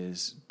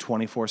 is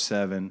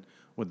 24/7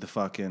 with the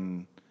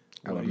fucking.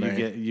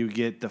 You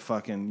get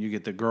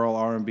the girl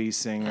R&B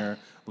singer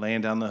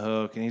laying down the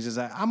hook, and he's just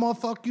like, I'm gonna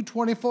fuck you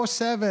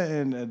 24/7,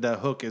 and the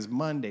hook is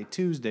Monday,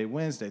 Tuesday,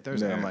 Wednesday,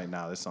 Thursday. Yeah. I'm like,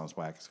 nah, this song's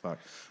whack as fuck.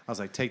 I was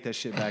like, take that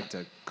shit back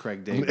to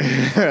Craig David.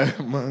 Yeah,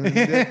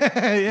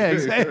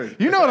 exactly.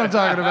 You know what I'm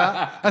talking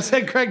about. I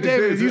said Craig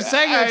David. You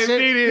sang that shit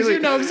because you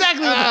know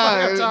exactly what the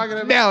fuck I'm talking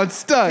about. Now it's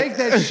stuck. Take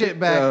that shit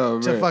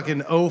back to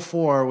fucking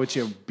 04 with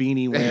your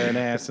beanie wearing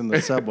ass in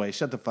the subway.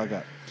 Shut the fuck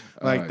up.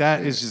 Like,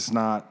 that is just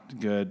not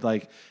good.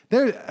 Like,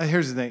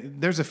 here's the thing.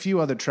 There's a few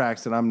other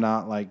tracks that I'm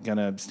not, like, going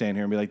to stand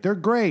here and be like, they're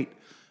great,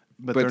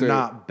 but they're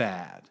not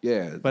bad.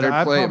 Yeah, but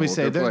I'd probably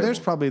say there's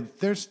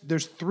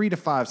 3 to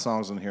 5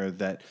 songs on here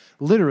that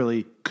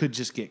literally could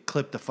just get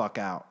clipped the fuck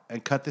out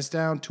and cut this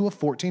down to a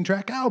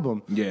 14-track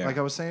album. Yeah. Like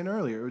I was saying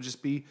earlier, it would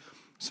just be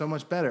so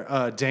much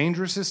better.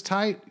 Dangerous is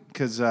tight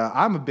because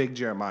I'm a big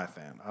Jeremiah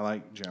fan. I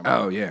like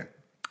Jeremiah. Oh, yeah.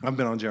 I've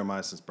been on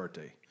Jeremiah since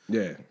birthday.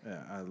 Yeah,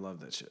 I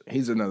love that shit.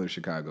 He's another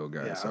Chicago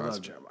guy. Yeah, so I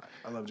love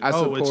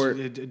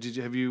Jeremiah. Did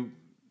you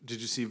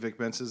see Vic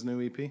Bence's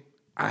new EP?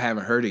 I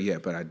haven't heard it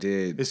yet, but I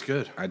did. It's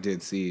good. I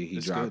did see he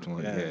dropped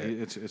one. Yeah,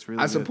 it's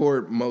really. I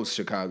support most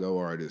Chicago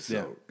artists.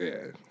 So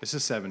yeah, it's a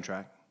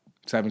 7-track.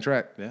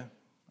 7-track. Yeah,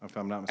 if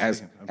I'm not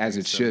mistaken. As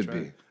it should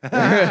be.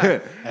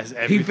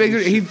 He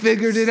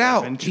figured it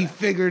out. He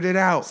figured it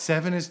out.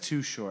 7 is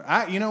too short.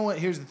 You know what?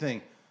 Here's the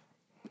thing.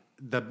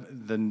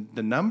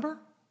 The number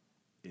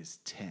is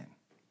 10.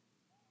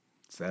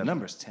 7. The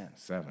number's 10.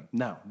 7.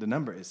 No, the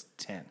number is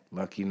 10.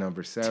 Lucky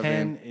number 7.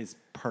 10 is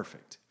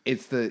perfect.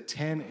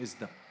 10 is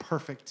the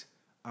perfect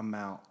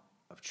amount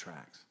of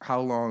tracks. How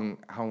long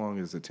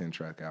is a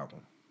 10-track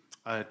album?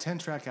 A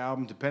 10-track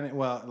album, depending,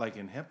 like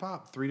in hip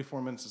hop, 3 to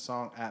 4 minutes a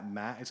song at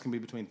max. It's gonna be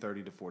between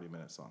 30 to 40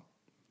 minutes long.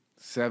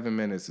 7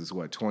 minutes is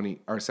what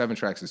 20 or 7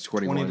 tracks is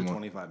 21. 20 to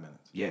 25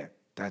 minutes. Yeah,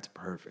 that's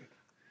perfect.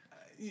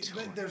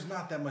 There's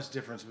not that much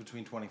difference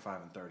between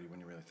 25 and 30 when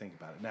you really think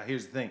about it. Now,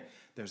 here's the thing: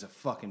 there's a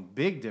fucking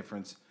big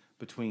difference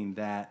between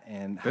that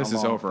and how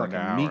long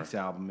fucking Meek's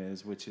album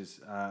is, which is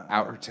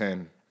hour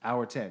 10.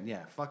 Hour 10,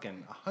 yeah,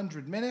 fucking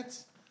 100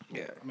 minutes.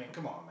 Yeah, I mean,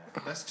 come on, man,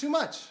 that's too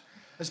much.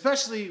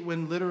 Especially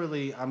when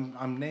literally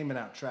I'm naming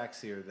out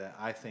tracks here that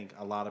I think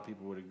a lot of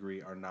people would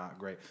agree are not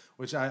great,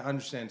 which I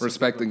understand.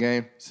 Respect the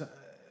Game. So,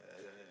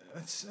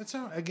 it's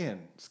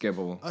again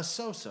skippable. A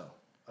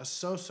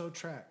so-so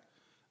track.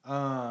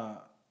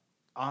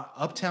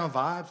 Uptown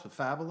Vibes with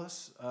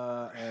Fabulous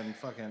and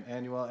fucking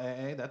Annual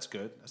AA. That's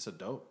good. That's a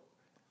dope.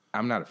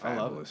 I'm not a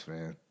Fabulous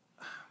fan.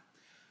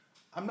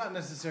 I'm not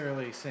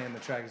necessarily saying the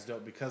track is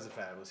dope because of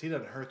Fabulous. He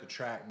doesn't hurt the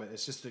track, but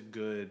it's just a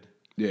good.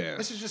 Yeah.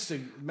 This is just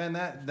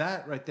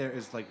that right there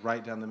is like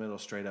right down the middle,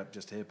 straight up,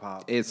 just hip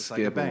hop. It's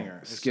like a banger.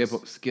 It's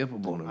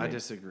skippable to me. I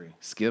disagree.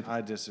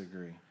 I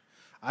disagree.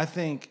 I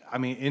think,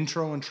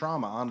 Intro and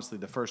Trauma, honestly,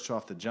 the first two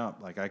off the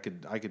jump, like I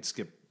could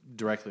skip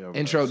directly over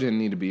Intro those. Didn't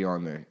need to be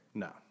on there.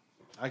 No.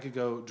 I could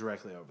go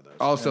directly over those.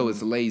 Also,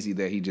 it's lazy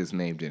that he just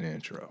named an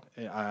intro.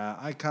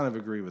 I kind of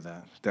agree with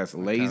that. That's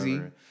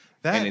lazy.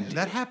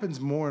 That happens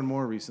more and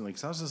more recently,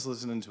 because I was just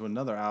listening to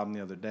another album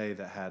the other day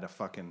that had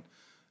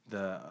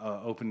the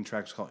opening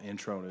track was called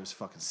Intro, and it was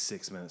fucking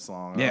 6 minutes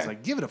long. I was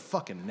like, give it a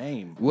fucking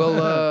name.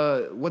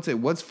 Well,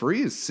 What's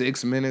Free is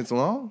 6 minutes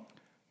long?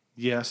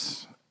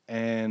 Yes.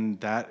 And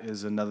that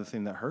is another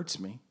thing that hurts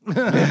me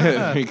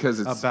because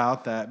it's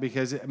about that.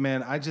 Because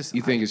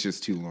you think it's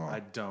just too long.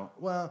 I don't.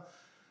 Well,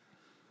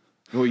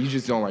 you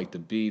just don't like the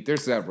beat.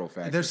 There's several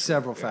factors. There's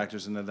several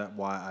factors in that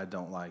why I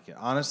don't like it.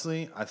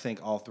 Honestly, I think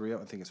all three of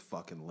them. I think it's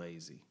fucking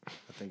lazy.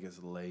 I think it's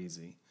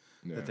lazy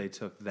that they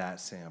took that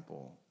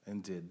sample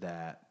and did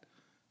that,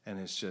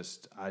 and it's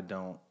just I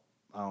don't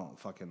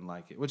fucking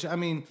like it. Which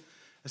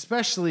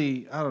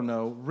especially, I don't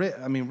know,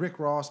 Rick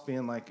Ross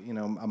being like,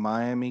 a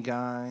Miami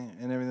guy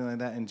and everything like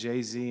that, and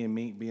Jay-Z and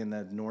Meek being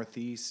that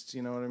Northeast,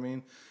 you know what I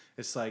mean?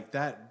 It's like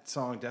that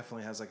song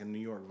definitely has like a New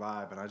York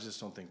vibe, and I just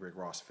don't think Rick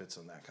Ross fits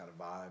on that kind of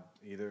vibe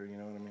either, you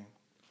know what I mean?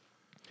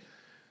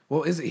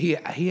 Well,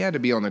 he had to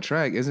be on the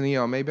track, isn't he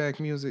on Maybach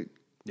Music?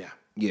 Yeah.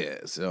 Yeah,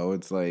 so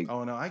it's like...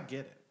 Oh, no, I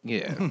get it.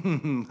 Yeah.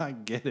 I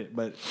get it,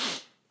 but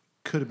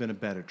could have been a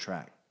better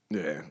track.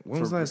 Yeah. When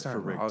was the last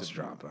time Ross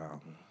dropped an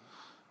album?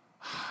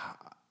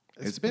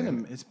 It's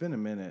been a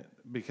minute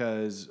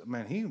because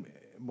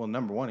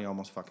number one, he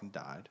almost fucking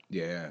died.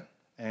 Yeah.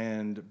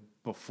 And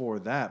before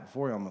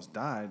he almost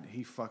died,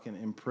 he fucking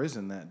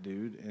imprisoned that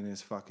dude in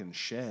his fucking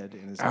shed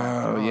in his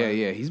backyard.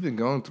 Yeah. He's been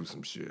going through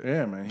some shit.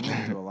 Yeah, man. He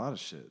went through a lot of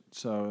shit.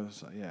 So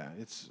it's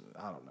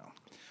I don't know.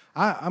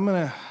 I'm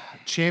gonna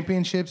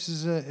Championships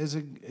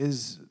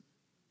is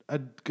a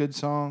good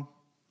song.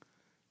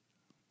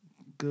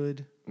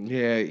 Good.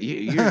 Yeah,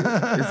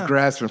 it's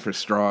grasping for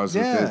straws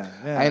with this.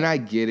 Yeah. And I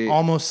get it.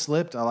 Almost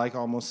Slipped. I like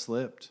Almost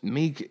Slipped.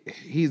 Meek,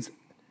 he's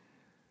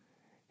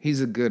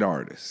a good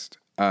artist.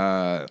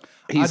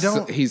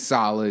 He's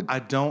solid. I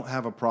don't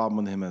have a problem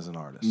with him as an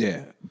artist.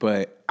 Yeah,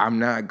 but I'm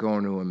not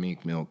going to a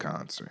Meek Mill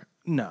concert.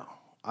 No,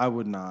 I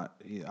would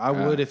not. I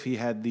would if he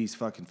had these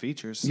fucking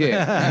features.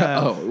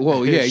 Yeah.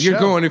 You're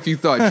going if you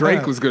thought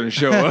Drake was going to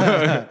show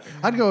up.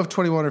 I'd go if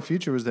 21 or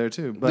Future was there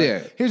too.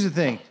 But here's the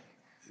thing.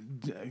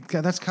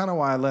 That's kind of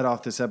why I led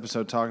off this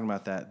episode talking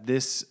about that.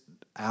 This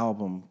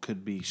album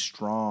could be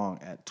strong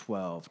at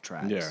 12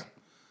 tracks.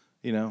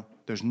 Yeah.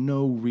 There's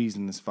no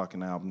reason this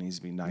fucking album needs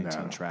to be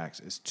 19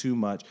 tracks. It's too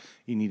much.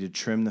 You need to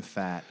trim the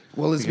fat.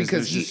 Well, it's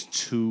because there's just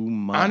too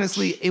much.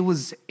 Honestly, it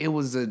was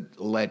a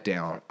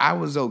letdown. I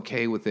was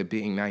okay with it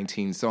being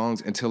 19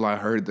 songs until I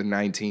heard the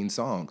 19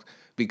 songs.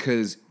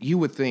 Because you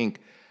would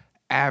think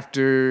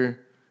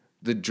after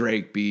the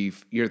Drake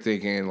beef, you're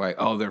thinking like,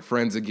 oh, they're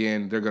friends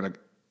again.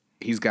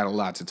 He's got a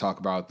lot to talk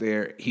about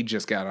there. He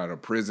just got out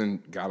of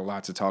prison, got a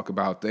lot to talk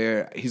about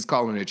there. He's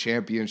calling it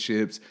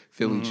championships.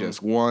 Philly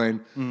just won.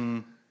 Mm-hmm.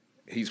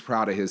 He's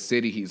proud of his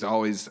city. He's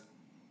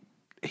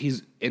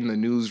in the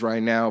news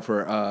right now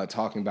for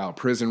talking about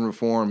prison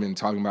reform and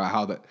talking about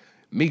how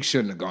Meek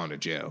shouldn't have gone to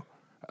jail.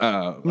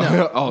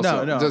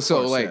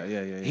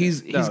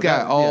 He's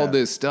got all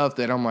this stuff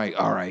that I'm like,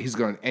 all right,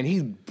 and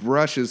he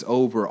brushes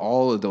over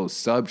all of those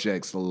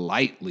subjects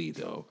lightly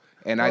though.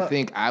 And I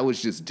think I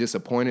was just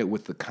disappointed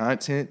with the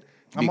content.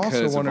 I'm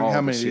also wondering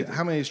how many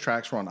of these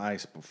tracks were on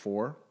ice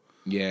before.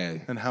 Yeah.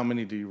 And how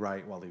many do you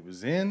write while he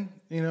was in?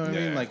 You know what I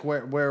mean? Like,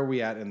 where are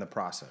we at in the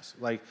process?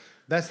 Like,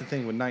 that's the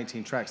thing with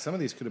 19 tracks. Some of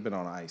these could have been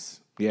on ice.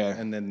 Yeah.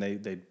 And then they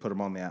put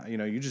them on the,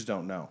 you just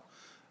don't know.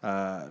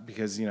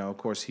 because of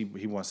course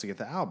he wants to get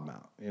the album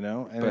out, and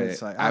but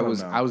it's like I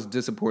was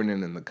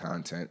disappointed in the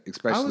content,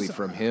 especially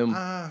from him.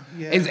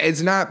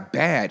 It's not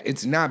bad.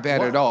 It's not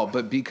bad at all.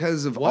 But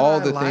because of all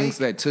the things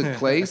that took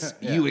place,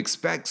 you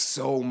expect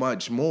so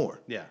much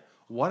more. Yeah,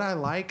 what I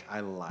like.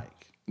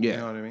 Yeah. You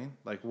know what I mean?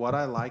 Like what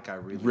I like, I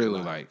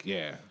really like.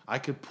 Yeah, I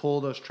could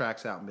pull those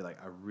tracks out and be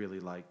like, I really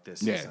like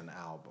this as an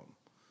album.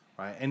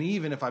 Right? And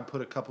even if I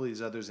put a couple of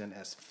these others in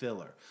as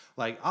filler,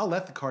 like I'll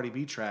let the Cardi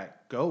B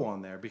track go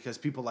on there because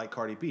people like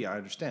Cardi B. I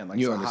understand. Like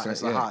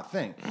it's a hot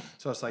thing.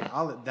 So it's like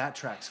that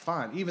track's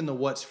fine. Even though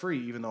What's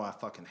Free, even though I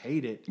fucking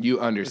hate it, you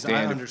understand.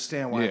 I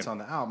understand why it's on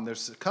the album.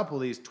 There's a couple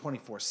of these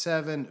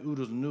 24/7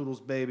 oodles and noodles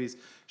babies,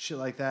 shit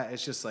like that.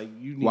 It's just like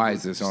you need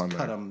to just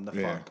cut them the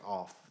fuck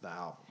off the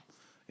album.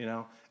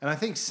 And I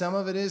think some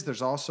of it is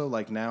there's also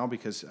like now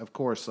because of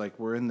course like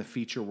we're in the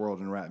feature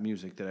world in rap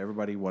music that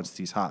everybody wants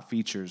these hot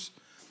features.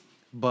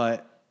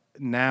 But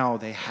now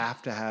they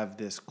have to have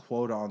this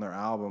quota on their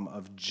album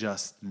of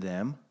just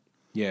them.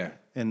 Yeah.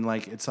 And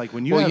like it's like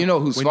when you you know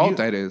whose fault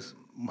that is?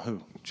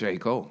 Who? J.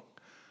 Cole.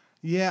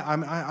 Yeah,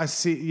 I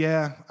see.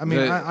 Yeah, I mean,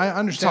 I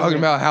understand. Talking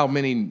about how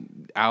many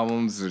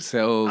albums or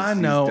sales I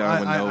know. He's done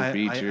with no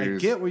features. I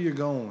get where you're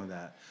going with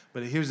that.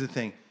 But here's the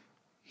thing.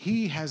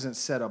 He hasn't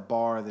set a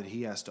bar that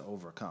he has to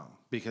overcome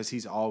because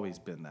he's always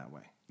been that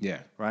way.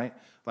 Yeah. Right?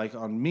 Like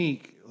on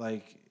Meek,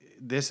 like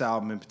this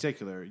album in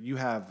particular, you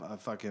have a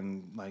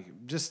fucking, like,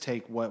 just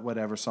take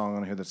whatever song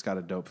on here that's got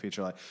a dope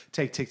feature. Like,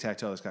 take Tic Tac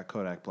Toe that's got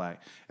Kodak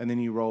Black. And then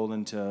you roll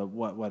into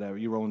whatever.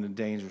 You roll into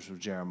Dangerous with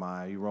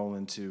Jeremiah. You roll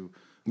into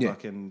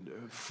fucking,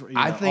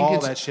 all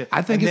that shit.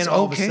 I think and it's then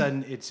all okay. of a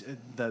sudden, it's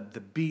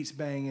the beat's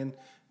banging,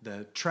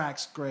 the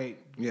track's great,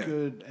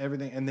 good,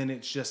 everything. And then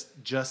it's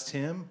just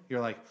him.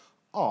 You're like,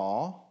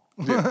 aw.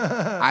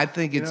 Yeah. I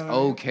think it's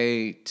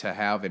okay to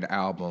have an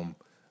album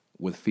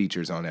with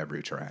features on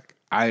every track.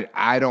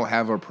 I don't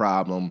have a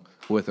problem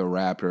with a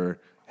rapper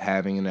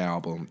having an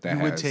album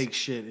that would take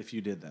shit if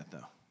you did that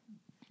though.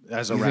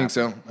 As a rapper, think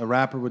so? A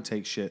rapper would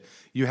take shit.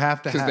 You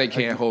have to because they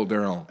can't hold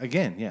their own.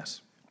 Again,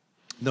 yes,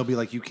 they'll be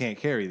like, you can't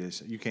carry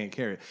this. You can't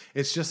carry it.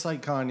 It's just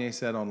like Kanye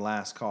said on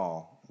Last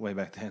Call way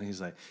back then. He's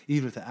like,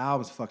 even if the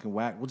album's fucking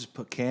whack, we'll just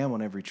put Cam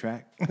on every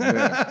track.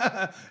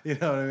 Yeah. You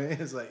know what I mean?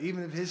 It's like,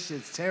 even if his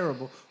shit's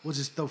terrible, we'll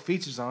just throw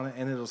features on it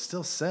and it'll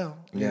still sell.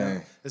 You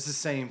know? It's the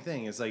same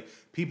thing. It's like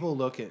people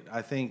look at,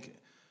 I think,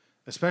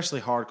 especially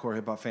hardcore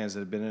hip hop fans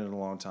that have been in it a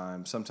long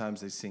time,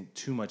 sometimes they think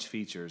too much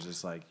features.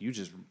 It's like you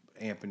just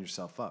amping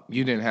yourself up.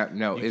 You didn't have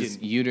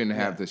you didn't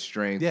have the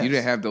strength. Yes. You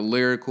didn't have the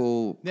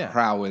lyrical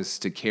prowess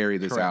to carry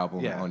this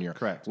album on your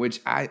which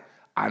I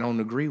don't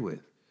agree with.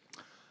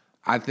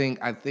 I think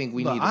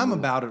we need. I'm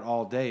about it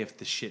all day if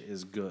the shit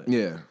is good.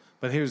 Yeah.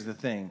 But here's the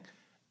thing,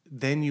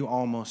 then you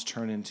almost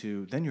turn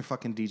into you're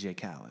fucking DJ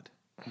Khaled.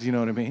 Do you know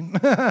what I mean?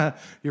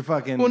 You're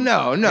fucking. Well,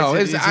 no.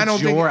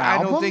 I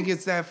don't think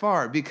it's that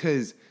far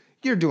because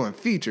you're doing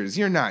features.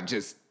 You're not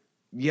just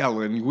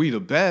yelling, "We the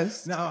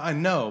best." No, I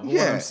know. But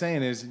what I'm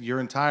saying is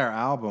your entire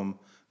album,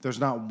 there's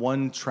not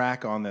one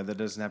track on there that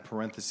doesn't have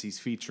parentheses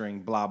featuring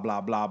blah, blah,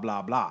 blah,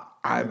 blah, blah.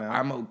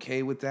 I'm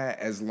okay with that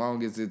as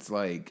long as it's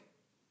like,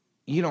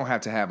 you don't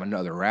have to have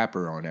another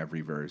rapper on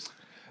every verse.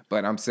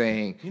 But I'm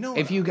saying,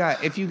 if you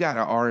got an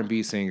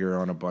R&B singer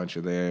on a bunch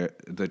of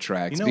the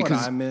tracks, because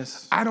what I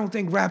miss? I don't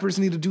think rappers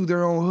need to do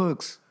their own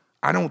hooks.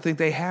 I don't think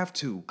they have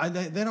to.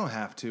 They don't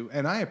have to,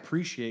 and I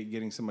appreciate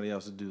getting somebody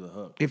else to do the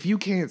hook. If you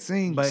can't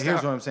sing, but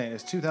here's what I'm saying: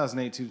 it's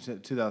 2008 to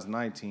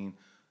 2019.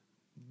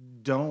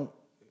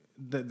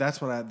 That's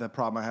the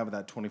problem I have with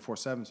that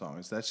 24/7 song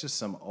is that's just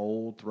some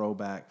old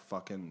throwback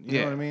fucking. You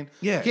know what I mean?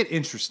 Yeah. Get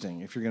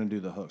interesting if you're gonna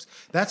do the hooks.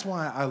 That's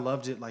why I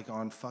loved it like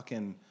on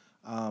fucking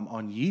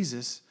on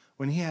Yeezus.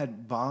 When he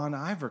had Von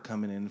Iver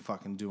coming in and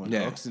fucking doing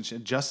hooks and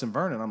shit, Justin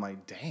Vernon, I'm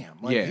like, damn,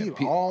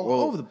 he all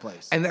over the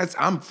place. And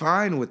I'm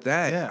fine with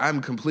that. Yeah.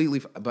 I'm completely,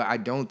 but I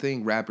don't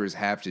think rappers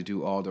have to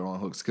do all their own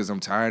hooks because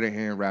I'm tired of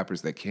hearing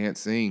rappers that can't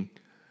sing,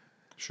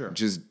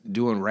 just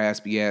doing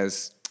raspy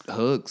ass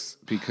hooks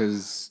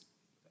because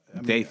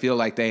they feel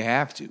like they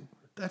have to.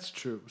 That's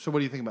true. So what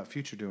do you think about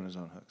Future doing his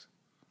own hooks?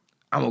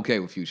 I'm okay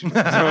with Future.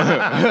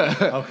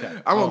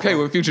 Okay. I'm okay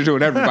with Future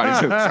doing everybody's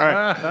hooks. All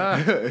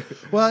right.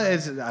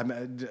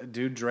 Well,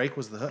 dude, Drake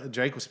was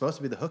supposed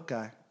to be the hook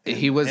guy.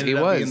 He was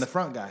being the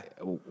front guy.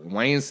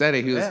 Wayne said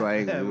it. He was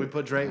like, we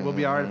put Drake. We'll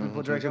be all right if we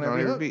put Drake on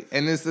every hook.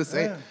 And it's the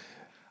same.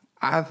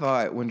 I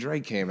thought when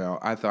Drake came out,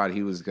 I thought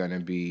he was gonna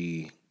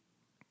be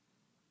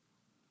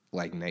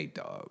like Nate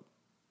Dogg.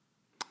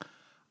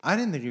 I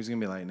didn't think he was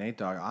going to be like Nate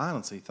Dogg. I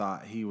honestly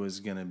thought he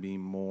was going to be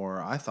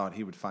more. I thought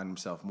he would find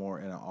himself more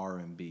in an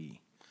R&B.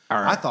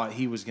 Right. I thought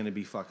he was going to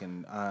be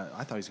fucking.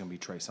 I thought he was going to be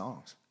Trey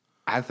Songz.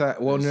 I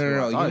thought. Well,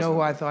 no. You know who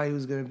I thought he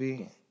was going to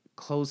be?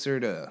 Closer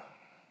to.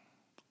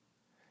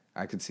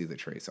 I could see the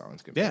Trey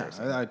Songz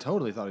comparison. Yeah, I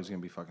totally thought he was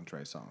going to be fucking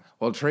Trey Songz.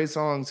 Well, Trey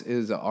Songz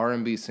is an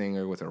R&B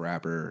singer with a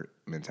rapper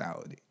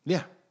mentality.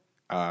 Yeah,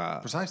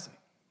 precisely.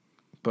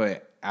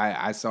 But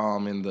I saw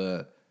him in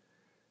the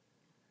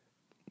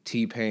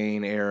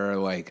T-Pain era,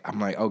 like I'm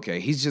like, okay,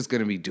 he's just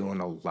gonna be doing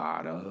a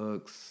lot of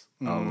hooks.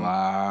 A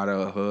lot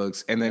of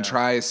hooks. And then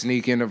try to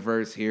sneak in a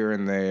verse here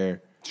and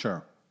there.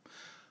 Sure.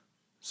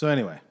 So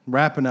anyway,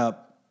 wrapping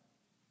up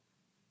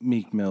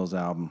Meek Mill's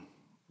album.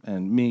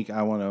 And Meek,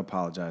 I want to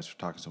apologize for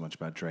talking so much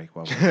about Drake. I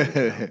want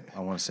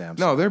to say I'm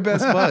sorry. No, they're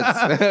best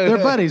buds. They're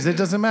buddies. It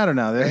doesn't matter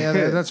now.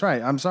 That's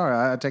right. I'm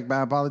sorry. I take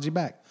my apology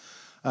back.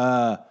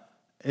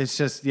 It's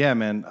just, yeah,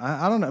 man.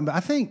 I don't know.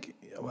 I think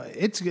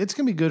it's going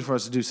to be good for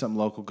us to do something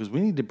local because we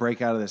need to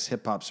break out of this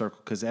hip-hop circle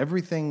because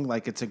everything,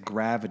 like it's a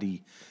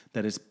gravity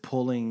that is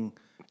pulling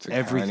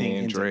everything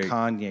into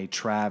Kanye,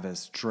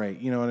 Travis,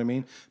 Drake. You know what I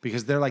mean?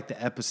 Because they're like the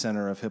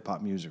epicenter of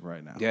hip-hop music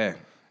right now. Yeah.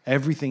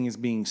 Everything is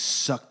being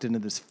sucked into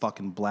this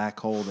fucking black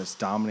hole that's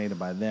dominated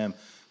by them.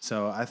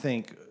 So I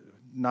think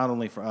not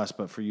only for us,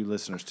 but for you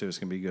listeners too, it's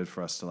going to be good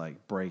for us to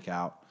like break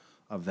out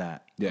of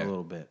that a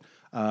little bit.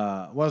 What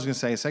I was going to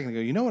say a second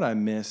ago, you know what I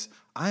miss?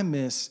 I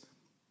miss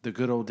the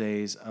good old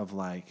days of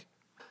like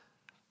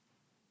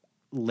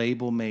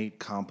label-made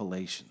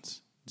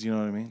compilations. Do you know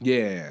what I mean?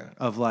 Yeah.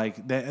 Of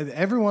like,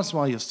 every once in a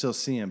while you'll still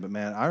see them, but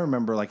man, I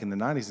remember like in the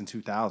 90s and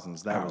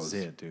 2000s, that was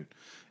it, dude.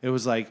 It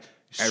was like,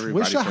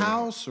 Swish a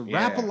House or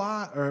Rap a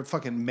Lot or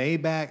fucking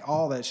Maybach,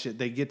 all that shit.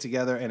 They get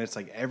together and it's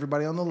like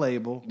everybody on the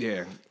label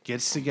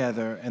gets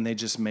together and they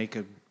just make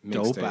a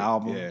dope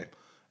album. Yeah.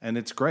 And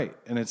it's great.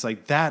 And it's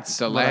like that's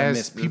the what I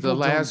miss. The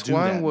last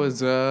one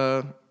was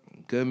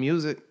Good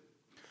Music.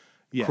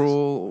 Yes.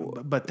 Cruel.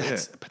 But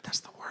that's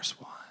the worst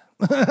one.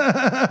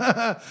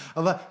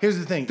 Here's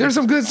the thing. There's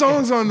some good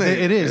songs on there.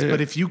 It is,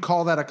 but if you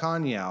call that a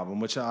Kanye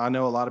album, which I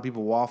know a lot of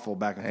people waffle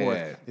back and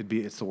forth,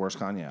 it's the worst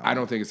Kanye album. I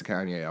don't think it's a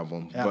Kanye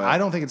album. But I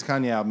don't think it's a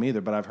Kanye album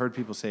either, but I've heard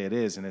people say it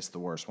is, and it's the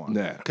worst one.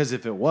 Yeah. Because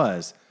if it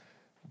was,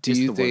 do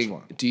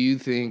you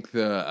think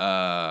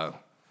the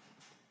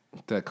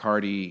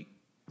Cardi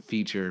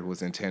feature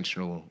was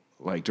intentional,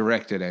 like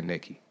directed at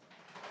Nicki?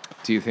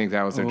 Do you think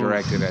that was a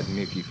directed at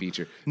Nicki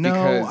feature?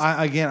 No,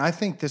 I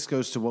think this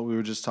goes to what we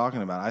were just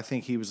talking about. I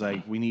think he was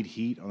like, we need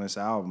heat on this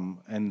album.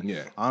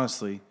 And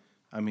honestly,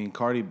 I mean,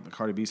 Cardi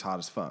B's hot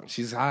as fuck.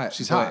 She's hot.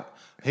 She's hot.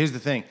 Here's the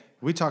thing.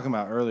 We talking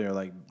about earlier,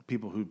 like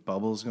people whose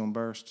bubble's going to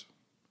burst.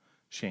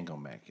 She ain't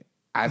going to make it.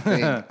 I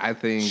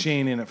think she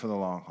ain't in it for the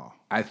long haul.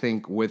 I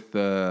think with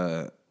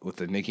the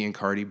Nicki and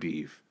Cardi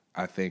beef,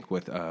 I think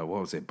with, what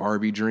was it,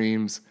 Barbie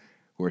Dreams,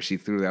 where she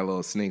threw that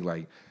little sneak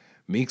like,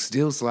 Meek's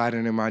still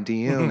sliding in my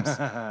DMs.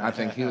 I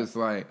think he was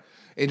like,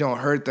 it don't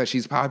hurt that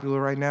she's popular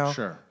right now.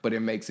 Sure. But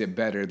it makes it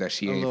better that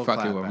she ain't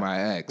fucking with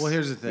my ex. Well,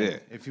 here's the thing.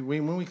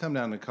 When we come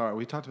down to Cardi,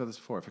 we talked about this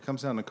before. If it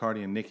comes down to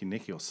Cardi and Nicki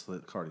will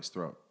slit Cardi's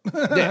throat.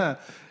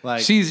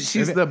 Like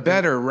she's the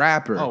better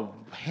rapper. Oh,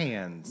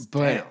 hands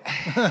down.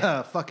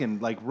 Fucking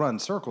like run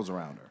circles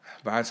around her.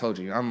 But I told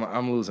you,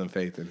 I'm losing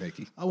faith in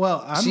Nicki.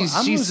 Well, she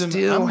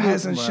still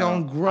hasn't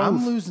shown growth.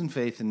 I'm losing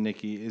faith in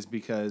Nicki is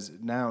because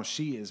now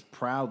she is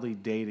proudly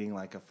dating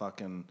like a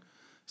fucking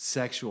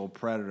sexual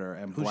predator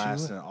and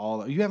blasting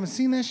all. You haven't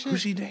seen that shit?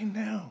 Who's she dating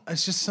now?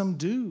 It's just some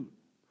dude.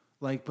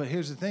 Like, but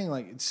here's the thing: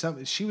 like,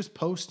 she was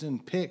posting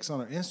pics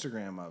on her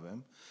Instagram of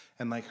him,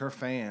 and like her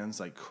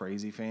fans, like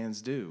crazy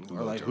fans do,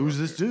 are like, "Who's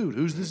this dude?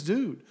 Who's this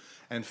dude?"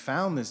 And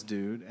found this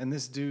dude, and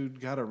this dude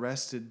got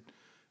arrested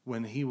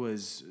when he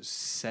was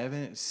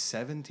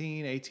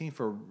 17, 18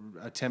 for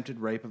attempted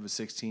rape of a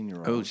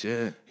 16-year-old. Oh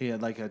shit! He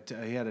had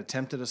he had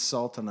attempted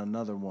assault on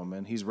another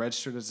woman. He's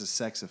registered as a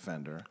sex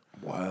offender.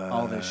 What?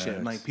 All this shit.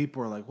 And like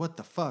people were like, "What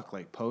the fuck?"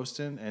 Like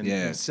posting, and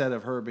instead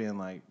of her being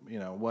like,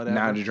 whatever,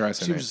 not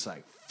addressing she was just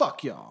like,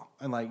 "Fuck y'all,"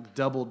 and like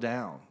doubled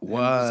down.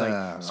 Wow. And just,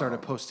 like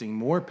started posting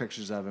more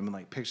pictures of him and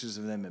like pictures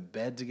of them in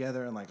bed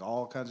together and like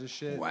all kinds of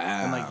shit. Wow.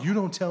 And like, you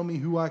don't tell me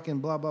who I can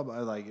blah blah blah.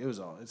 Like it's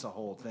a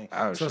whole thing.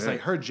 Oh, so it's like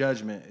her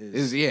judgment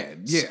is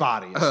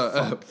spotty,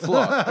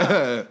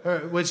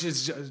 flawed, which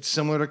is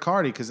similar to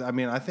Cardi because I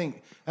mean I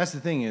think that's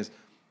the thing is,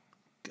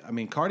 I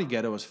mean Cardi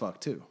ghetto as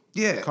fuck too.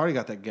 Yeah, Cardi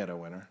got that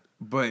ghetto in her.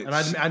 But and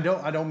I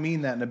don't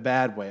mean that in a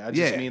bad way. I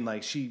just mean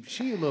like she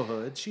a little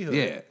hood. She hood.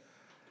 Yeah.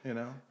 You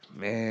know?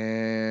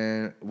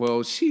 Man.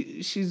 Well,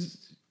 she's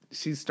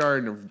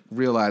starting to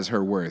realize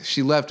her worth.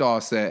 She left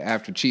Offset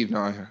after cheating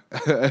on her.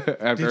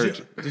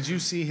 Did you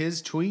see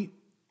his tweet?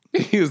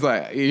 He was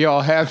like,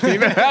 y'all happy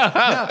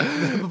now?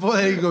 Before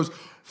that he goes,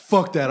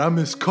 fuck that, I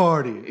miss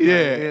Cardi.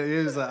 Yeah.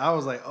 It was like, I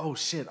was like, oh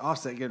shit,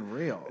 Offset getting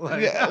real.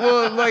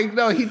 Like,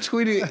 no, he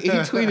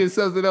tweeted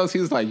something else. He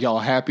was like, y'all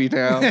happy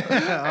now?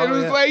 And it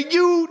was like,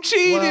 you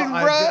cheated,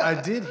 bro. I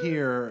did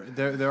hear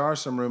there are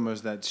some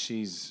rumors that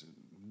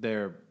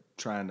they're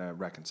trying to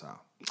reconcile.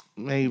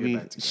 Maybe.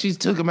 She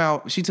took him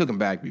out. She took him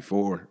back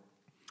before.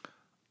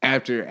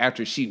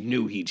 After she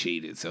knew he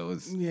cheated. So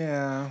it's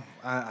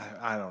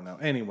I don't know.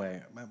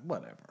 Anyway,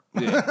 whatever.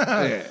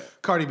 Yeah.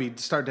 Cardi B,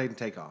 start dating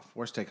Takeoff.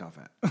 Where's Takeoff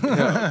at?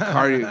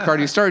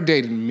 Cardi started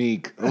dating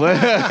Meek.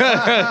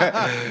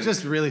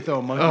 Just really throw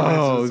a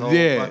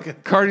monkey.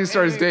 Cardi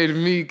starts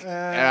dating Meek.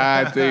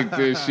 I think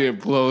this shit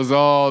blows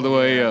all the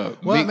way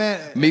up. Well,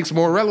 man, Meek's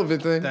more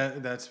relevant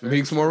than that's very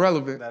Meek's true. more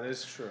relevant. That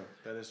is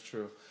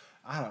true.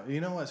 I don't. You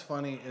know what's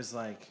funny is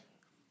like,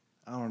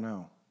 I don't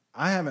know.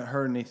 I haven't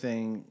heard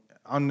anything.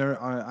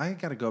 I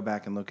got to go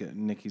back and look at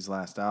Nicki's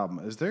last album.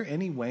 Is there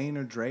any Wayne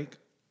or Drake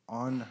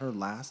on her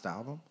last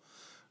album?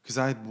 Because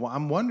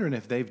I'm wondering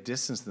if they've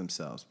distanced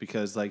themselves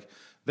because like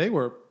they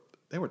were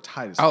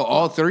tight as fuck.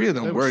 All three of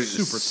them They were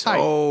super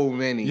so tight.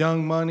 many.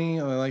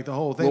 Like the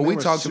whole thing. Well, we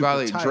talked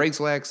about it. Drake's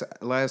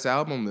last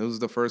album. It was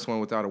the first one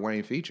without a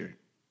Wayne feature.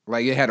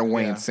 Like it had a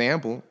Wayne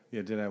sample. Yeah,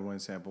 it did have Wayne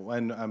sample,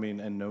 and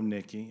no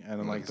Nicki.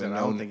 And like I said,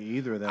 I don't think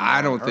either of them.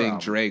 I don't think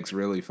Drake's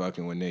really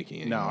fucking with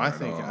Nicki anymore. No, I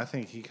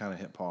think he kind of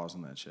hit pause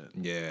on that shit.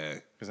 Yeah,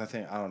 because I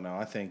don't know.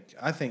 I think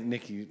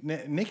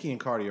Nicki and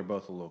Cardi are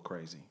both a little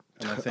crazy.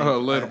 And I think, a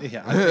little.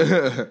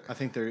 I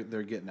think they're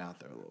getting out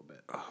there a little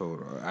bit.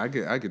 Hold on,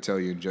 I could tell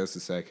you in just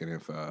a second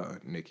if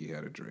Nicki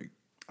had a Drake.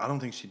 I don't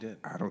think she did.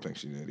 I don't think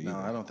she did either. No,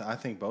 I don't. I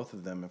think both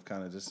of them have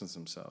kind of distanced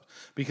themselves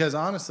because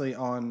honestly,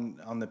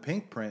 on the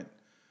Pink Print,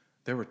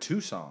 there were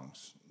two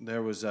songs.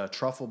 There was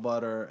Truffle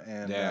Butter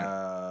and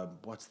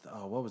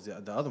what was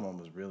the other one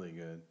was really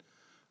good.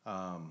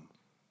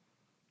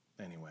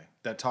 Anyway,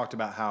 that talked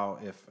about how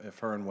if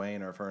her and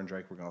Wayne or if her and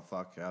Drake were gonna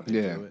fuck, how they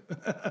do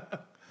it.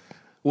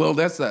 Well,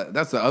 that's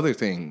the other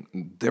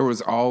thing. There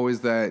was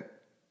always that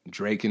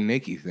Drake and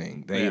Nicki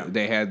thing.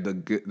 They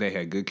had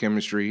good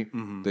chemistry.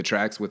 Mm-hmm. The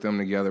tracks with them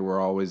together were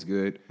always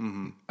good.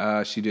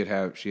 Mm-hmm. She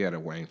had a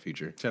Wayne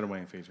feature. She had a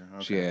Wayne feature.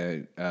 Okay. She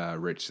had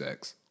Rich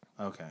Sex.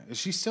 Okay. Is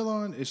she still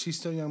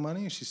Young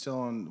Money? Is she still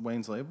on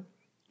Wayne's label?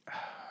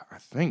 I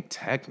think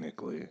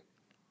technically.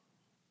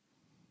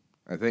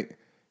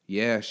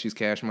 She's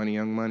Cash Money,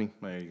 Young Money.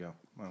 There you go.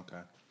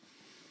 Okay.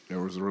 It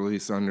was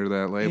released under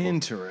that label.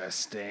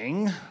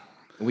 Interesting.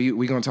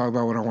 We gonna talk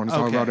about what I want to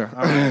talk about.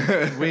 All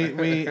right.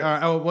 we've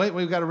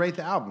got to rate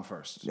the album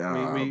first.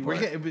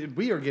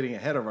 We are getting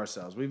ahead of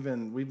ourselves. We've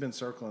been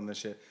circling this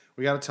shit.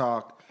 We got to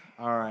talk.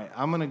 All right,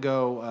 I'm gonna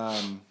go.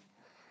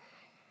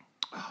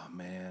 Oh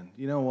man,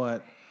 you know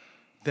what?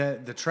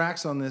 The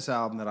tracks on this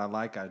album that I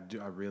like, I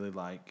really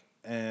like,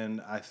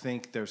 and I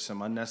think there's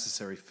some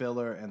unnecessary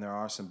filler, and there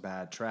are some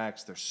bad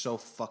tracks. There's so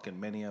fucking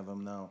many of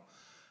them, though.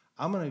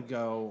 I'm gonna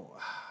go.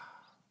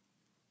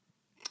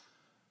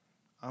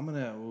 I'm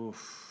gonna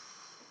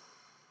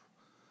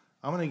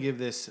give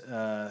this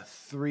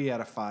 3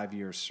 out of 5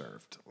 years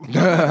served.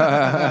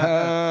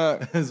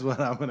 Is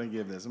what I'm gonna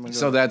give this.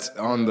 So that's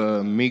on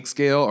the Meek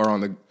scale or on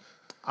the?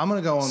 I'm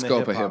gonna go on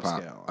scope the hip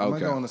hop scale. I'm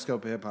gonna go on the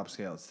scope of hip hop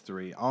scale. It's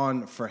 3.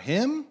 For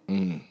him,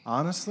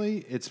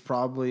 honestly, it's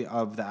probably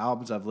of the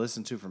albums I've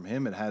listened to from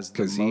him. It has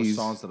the most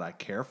songs that I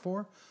care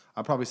for.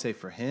 I'll probably say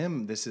for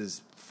him, this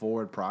is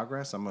forward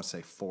progress. I'm gonna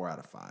say 4 out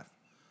of 5.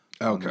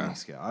 Okay.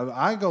 Scale.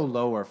 I go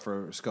lower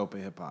for scope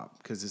of hip hop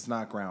because it's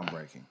not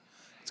groundbreaking.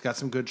 It's got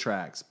some good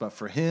tracks, but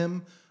for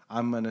him,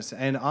 I'm gonna say.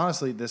 And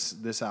honestly,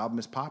 this album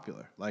is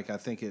popular. Like I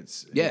think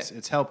it's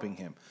helping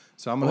him.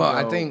 So I'm gonna. Well,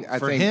 I think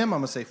him, I'm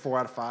gonna say 4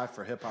 out of 5.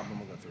 For hip hop, I'm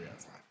gonna go 3 out of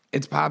 5.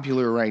 It's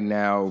popular right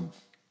now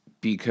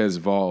because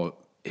of all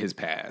his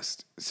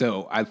past.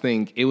 So I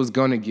think it was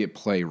gonna get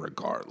play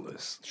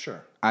regardless.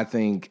 Sure. I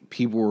think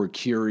people were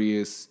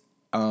curious.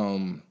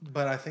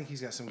 But I think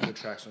he's got some good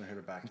tracks on here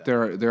to back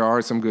that. There are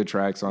some good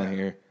tracks on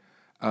here,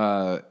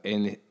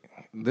 and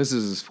this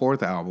is his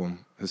 4th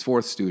album, his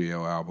 4th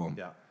studio album.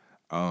 Yeah.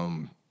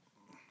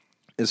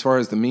 As far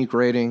as the Meek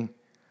rating,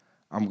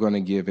 I'm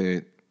gonna give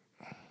it.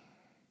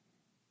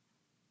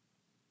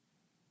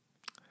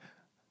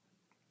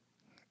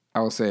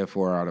 I will say a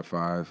 4 out of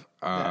 5.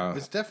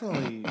 It's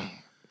definitely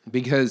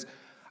because.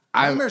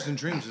 Nightmares and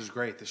Dreams was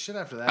great. The shit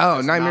after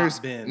that. Nightmares.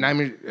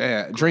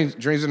 Yeah,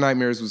 Dreams and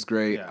Nightmares was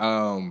great. Yeah.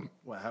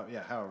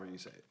 However you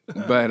say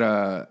it. But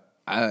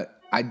I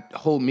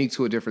hold Meek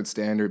to a different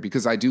standard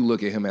because I do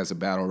look at him as a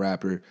battle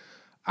rapper.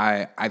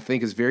 I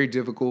think it's very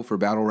difficult for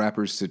battle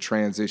rappers to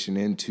transition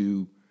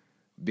into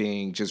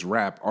being just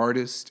rap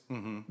artists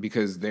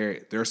because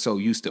they're so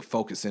used to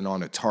focusing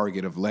on a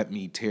target of let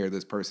me tear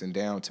this person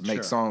down to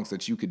make songs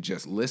that you could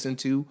just listen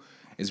to.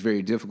 It's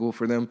very difficult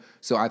for them.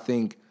 So I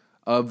think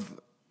of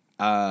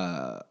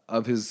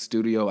his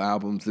studio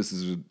albums, this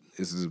is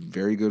a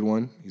very good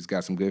one. He's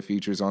got some good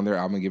features on there.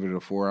 I'm gonna give it a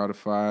 4 out of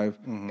 5.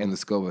 In the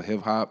scope of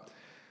hip hop,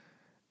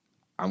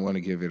 I'm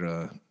gonna give it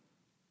a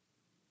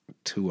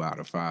 2 out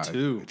of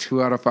 5.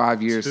 2 out of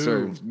 5 years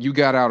served. You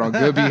got out on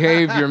good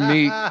behavior,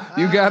 Meek.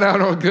 You got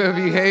out on good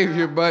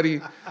behavior,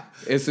 buddy.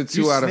 It's a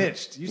 2 out of.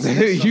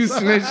 You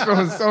snitched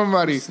on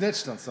somebody. You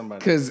snitched on somebody.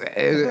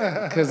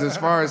 Because as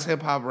far as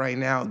hip hop right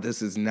now,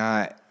 this is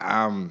not.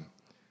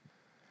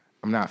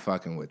 I'm not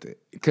fucking with it.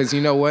 Because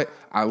you know what?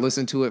 I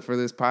listened to it for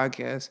this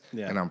podcast,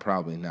 and I'm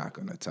probably not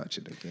going to touch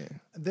it again.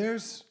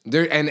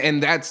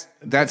 And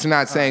that's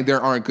not saying there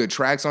aren't good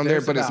tracks on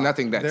there, but it's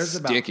nothing that's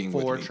sticking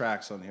with me. There's about 4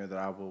 tracks on here that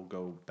I will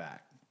go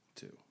back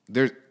to.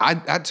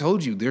 I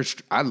told you,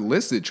 I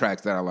listed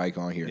tracks that I like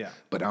on here,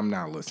 but I'm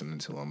not listening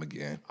to them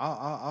again.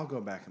 I'll go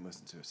back and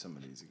listen to some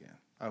of these again.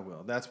 I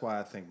will. That's why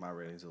I think my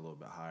rating's a little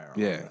bit higher on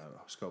the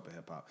scope of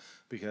hip hop.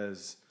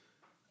 Because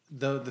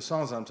The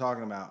songs I'm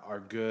talking about are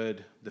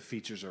good. The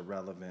features are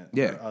relevant.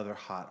 Yeah. There are other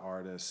hot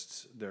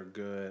artists. They're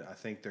good. I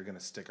think they're going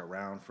to stick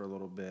around for a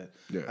little bit.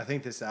 Yeah. I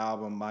think this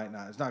album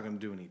it's not going to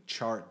do any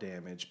chart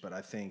damage, but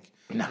I think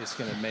it's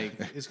going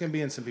to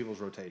be in some people's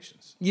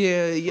rotations.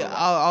 Yeah.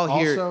 I'll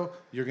hear. Also,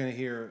 you're going to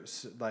hear,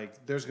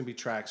 like, there's going to be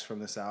tracks from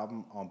this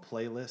album on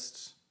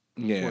playlists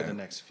for the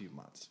next few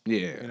months.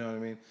 Yeah. You know what I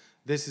mean?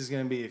 This is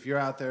going to be, if you're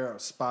out there on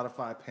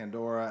Spotify,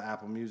 Pandora,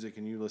 Apple Music,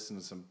 and you listen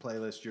to some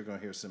playlists, you're going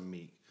to hear some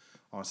Meek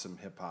on some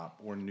hip hop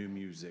or new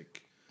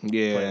music.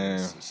 Yeah.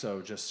 Playlists. So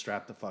just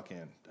strap the fuck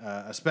in.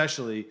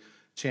 Especially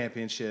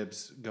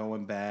championships,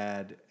 going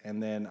bad.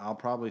 And then I'll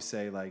probably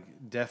say, like,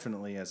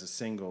 definitely as a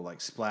single, like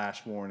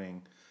Splash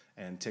Warning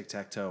and Tic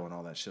Tac Toe and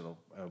all that shit will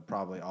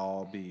probably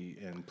all be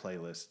in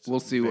playlists. We'll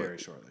see very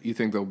shortly. You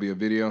think there'll be a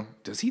video?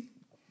 Does he?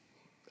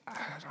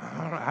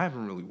 I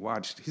haven't really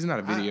watched. He's not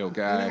a video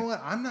guy. You know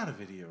what? I'm not a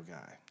video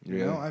guy.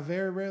 You know, I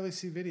very rarely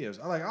see videos.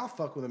 I'll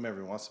fuck with him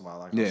every once in a while.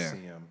 Like, I'll see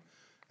him.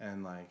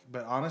 And like,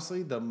 but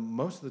honestly,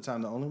 most of the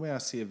time, the only way I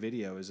see a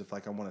video is if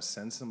like I want to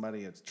send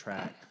somebody a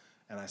track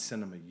and I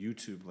send them a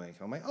YouTube link.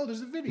 I'm like, oh,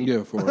 there's a video.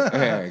 Yeah, for it.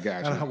 Yeah,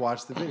 gotcha. And I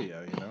watch the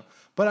video, you know.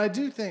 But I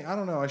do think, I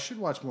don't know, I should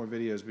watch more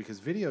videos because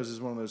videos is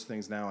one of those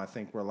things now I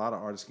think where a lot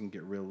of artists can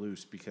get real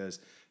loose because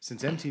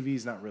since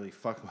MTV's not really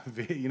fucking with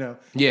video, you know,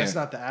 that's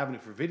not the avenue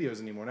for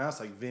videos anymore. Now it's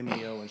like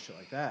Vimeo and shit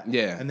like that.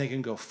 Yeah. And they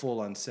can go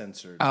full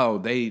uncensored.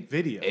 Oh,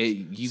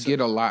 videos. You get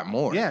a lot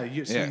more. Yeah,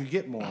 you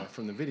get more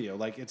from the video.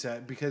 Like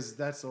because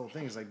that's the whole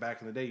thing. Is like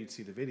back in the day, you'd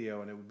see the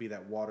video and it would be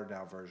that watered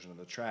down version of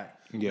the track.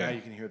 Yeah. Now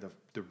you can hear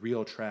the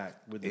real track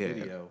with the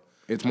video.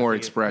 It's more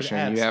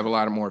expression. You have a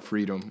lot of more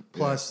freedom.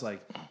 Plus,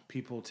 like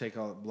people take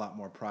a lot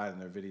more pride in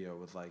their video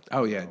with like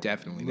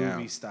definitely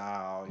movie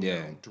style. You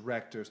know,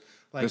 directors.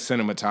 Like the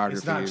cinematography.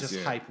 It's not just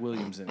Hype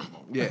Williams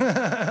anymore.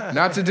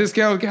 Not to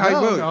discount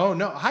Hype Williams.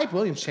 No. Hype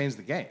Williams changed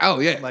the game. Oh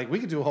yeah. Like we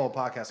could do a whole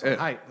podcast on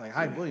Hype. Like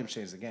Hype Williams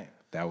changed the game.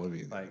 That would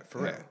be like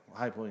for real.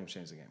 Hype Williams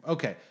changed the game.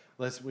 Okay.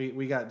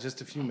 We got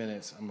just a few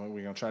minutes.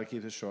 We're gonna try to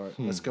keep this short.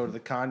 Let's go to the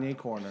Kanye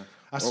Korner.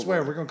 I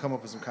swear we're gonna come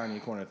up with some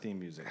Kanye Korner theme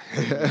music.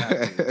 We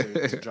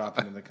have to drop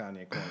into the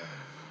Kanye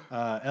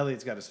Korner.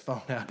 Elliot's got his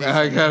phone out.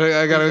 I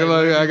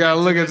gotta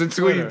look at the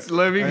tweets.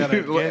 Let me,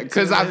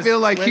 because I feel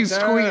like he's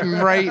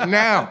tweeting right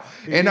now,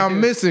 and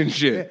I'm missing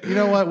shit. You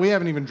know what? We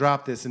haven't even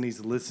dropped this, and he's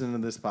listening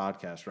to this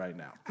podcast right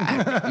now.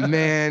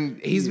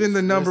 Man, he's been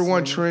the number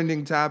one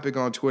trending topic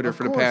on Twitter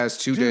for the past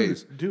 2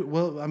 days. Dude,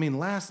 well, I mean,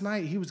 last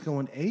night he was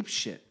going ape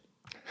shit.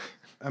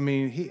 I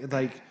mean,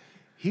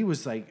 he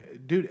was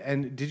like, dude,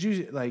 and did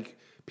you like?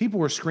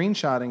 People were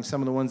screenshotting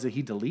some of the ones that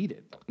he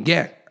deleted.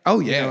 Yeah. Oh,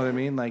 yeah. You know what I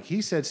mean? Like,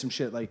 he said some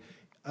shit like,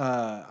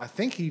 I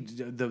think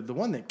the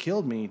one that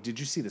killed me, did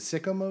you see the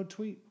sicko mode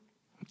tweet?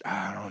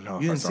 I don't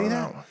know. You didn't see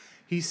that?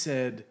 He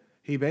said,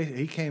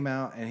 he came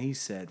out and he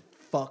said,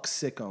 fuck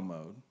sicko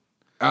mode.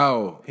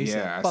 Oh, he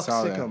said, fuck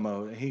sicko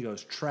mode. And he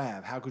goes,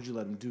 Trav, how could you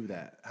let him do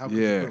that? How could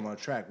you put him on a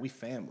track? We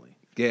family.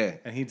 Yeah.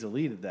 And he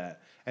deleted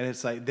that. And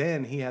it's like,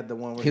 then he had the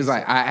one where he's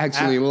like, I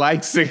actually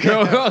like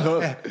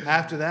sicko.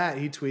 After that,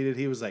 he tweeted,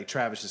 he was like,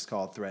 Travis just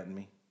called, threatened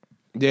me.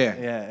 Yeah.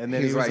 Yeah. And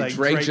then he's he was like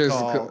Drake just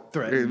called,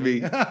 threatened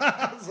me.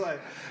 I was like,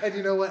 and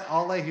you know what?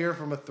 All I hear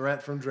from a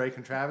threat from Drake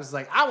and Travis is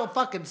like, I will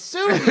fucking sue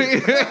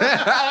you.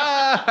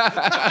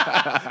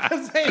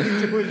 Because they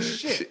ain't doing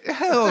shit.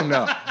 Hell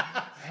no.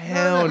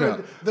 Hell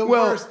no. The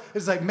worst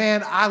is like,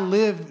 man, I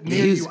live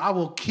near you. I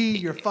will key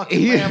your fucking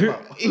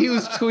Lambo. He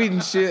was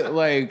tweeting shit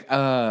like,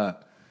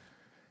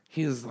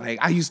 he was like,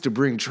 I used to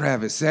bring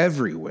Travis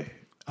everywhere.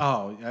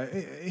 Oh,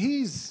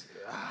 he's...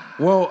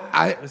 Well,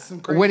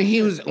 when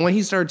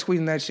he started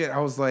tweeting that shit, I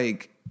was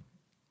like,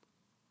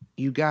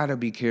 you gotta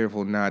be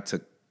careful not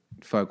to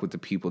fuck with the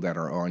people that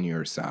are on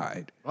your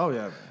side. Oh,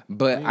 yeah.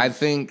 But I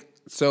think,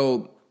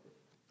 so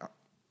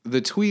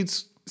the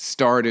tweets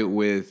started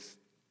with,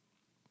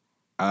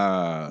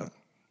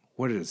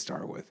 what did it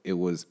start with? It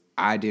was,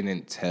 I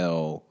didn't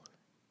tell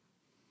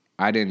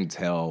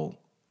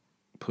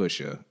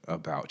Pusha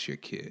about your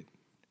kid.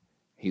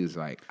 He was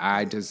like,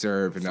 I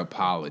deserve an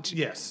apology.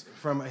 Yes.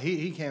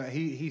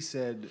 He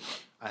said,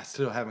 I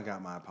still haven't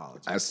got my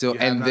apology.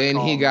 And then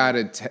he got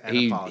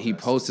he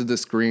posted the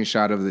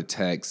screenshot of the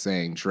text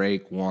saying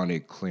Drake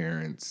wanted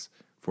clearance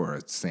for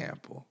a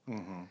sample.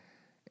 Mm-hmm.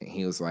 And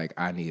he was like,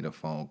 I need a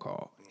phone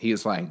call. He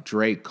was like,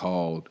 Drake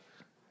called,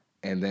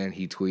 and then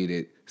he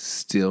tweeted,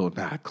 still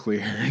not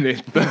clearing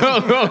it though.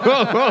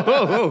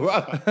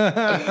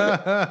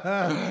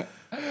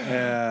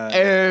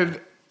 And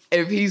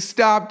if he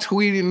stopped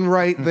tweeting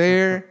right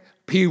there,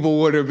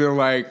 people would have been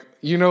like,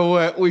 you know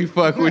what? We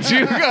fuck with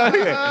you.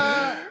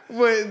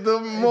 But the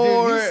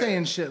more... Dude, he's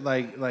saying shit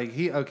like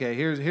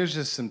here's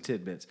just some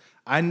tidbits.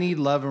 I need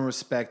love and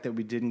respect that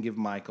we didn't give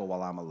Michael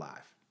while I'm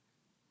alive.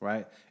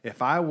 Right?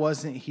 If I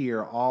wasn't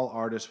here, all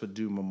artists would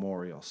do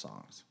memorial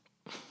songs.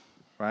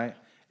 Right?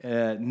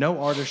 No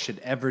artist should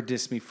ever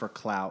diss me for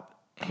clout,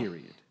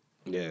 period.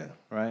 Yeah.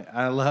 Right?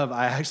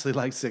 I actually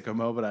like Sicko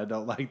Mode, but I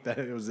don't like that.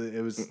 It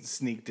was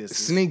sneak disses.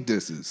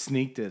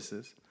 Sneak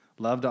disses.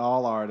 Love to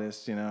all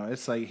artists, you know.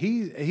 It's like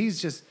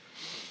he's just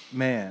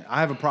man, I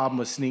have a problem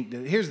with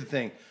Here's the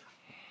thing.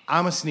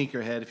 I'm a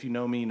sneakerhead. If you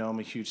know me, you know I'm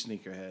a huge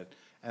sneakerhead.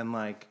 And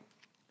like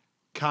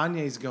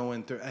Kanye's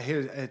going through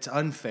it's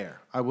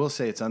unfair. I will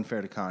say it's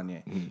unfair to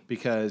Kanye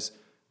because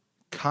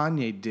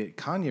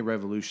Kanye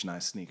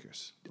revolutionized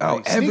sneakers.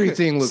 Oh,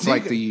 everything looks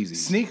like the Yeezys.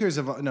 Sneakers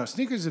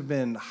have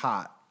been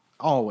hot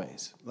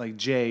always. Like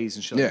J's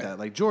and shit like that.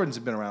 Like Jordans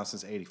have been around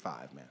since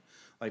 85, man.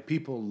 Like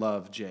people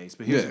love J's.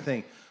 But here's the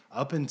thing.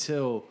 Up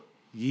until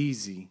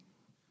Yeezy,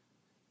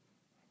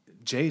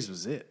 J's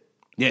was it.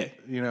 Yeah.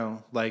 You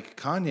know, like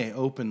Kanye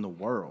opened the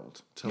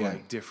world to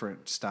like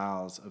different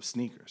styles of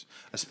sneakers,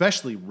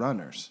 especially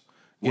runners.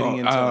 Getting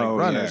into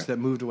runners that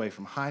moved away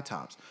from high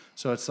tops.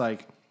 So it's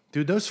like,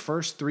 dude, those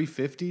first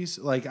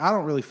 350s, like I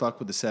don't really fuck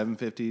with the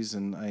 750s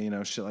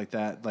and shit like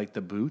that, like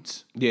the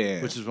boots.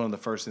 Yeah. Which is one of the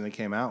first things that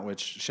came out, which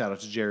shout out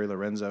to Jerry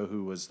Lorenzo,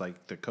 who was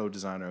like the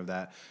co-designer of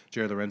that.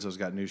 Jerry Lorenzo's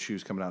got new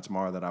shoes coming out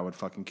tomorrow that I would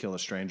fucking kill a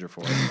stranger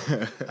for.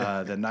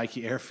 The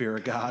Nike Air Fear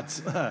of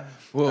Gods.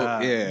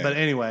 But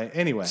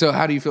anyway. So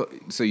how do you feel?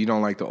 So you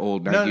don't like the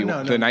old Nike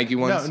the Nike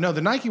ones? No,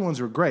 the Nike ones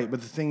were great,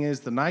 but the thing is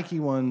the Nike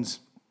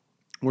ones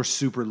were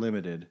super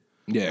limited.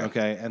 Yeah.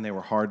 Okay. And they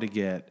were hard to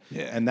get.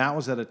 Yeah. And that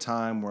was at a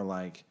time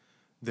where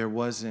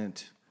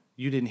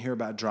you didn't hear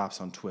about drops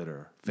on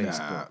Twitter,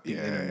 Facebook, the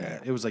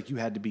internet. It was like you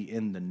had to be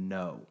in the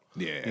know.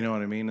 Yeah. You know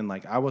what I mean? And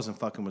like I wasn't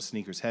fucking with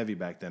sneakers heavy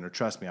back then, or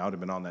trust me, I would have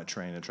been on that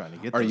train and trying to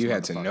get Or those you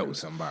had to know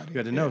somebody. You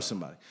had to know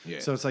somebody. Yeah.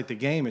 So it's like the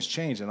game has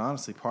changed. And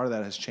honestly, part of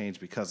that has changed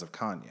because of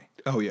Kanye.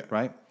 Oh, yeah.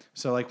 Right?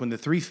 So like when the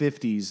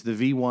 350s,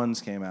 the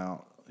V1s came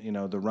out,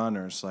 the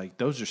runners, like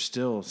those are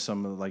still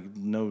some of like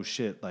no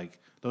shit, like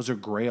those are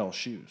Grail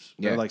shoes.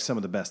 They're like some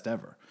of the best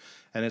ever.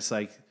 And it's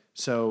like,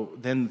 so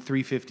then the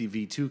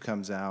 350 V2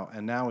 comes out,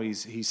 and now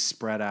he's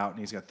spread out, and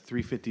he's got the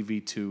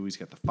 350 V2, he's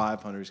got the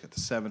 500, he's got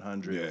the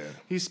 700. Yeah.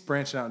 He's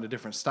branching out into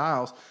different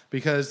styles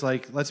because,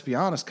 like, let's be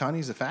honest,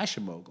 Kanye's a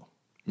fashion mogul.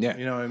 Yeah.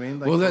 You know what I mean?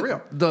 Like, well, for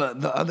real.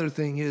 The other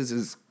thing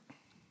is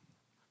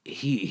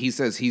he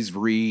says he's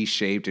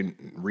reshaped and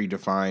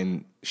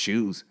redefined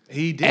shoes.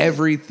 He did.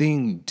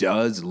 Everything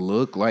does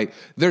look like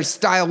there's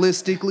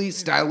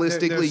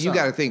stylistically, there's you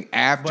got to think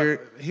after.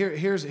 But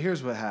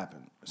here's what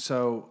happened.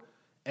 So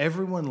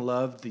everyone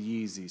loved the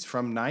Yeezys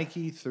from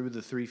Nike through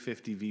the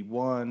 350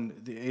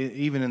 V1,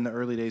 even in the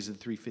early days of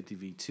the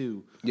 350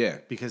 V2. Yeah,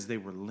 because they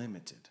were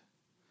limited,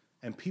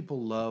 and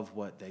people love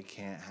what they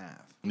can't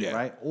have. Yeah.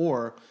 Right.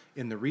 Or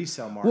in the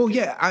resale market. Well,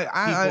 yeah,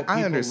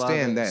 I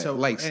understand that. So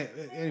like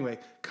anyway,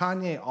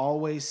 Kanye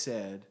always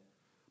said,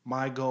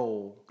 my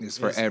goal is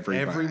for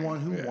everyone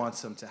who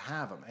wants them to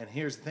have them. And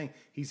here's the thing.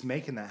 He's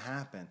making that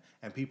happen.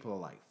 And people are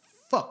like,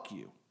 fuck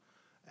you.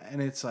 And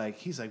it's like,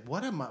 he's like,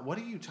 what are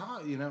you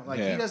talking? He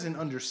doesn't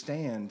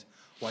understand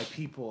why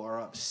people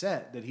are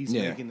upset that he's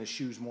making the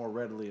shoes more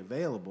readily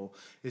available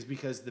is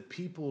because the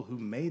people who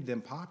made them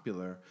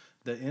popular,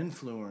 the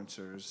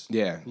influencers,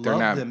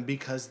 loved them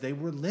because they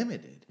were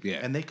limited. Yeah.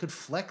 And they could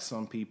flex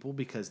on people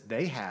because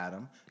they had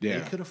them. Yeah.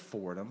 They could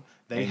afford them.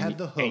 They had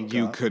the hook. And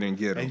you couldn't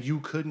get them. And you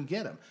couldn't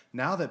get them.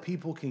 Now that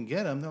people can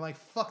get them, they're like,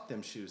 fuck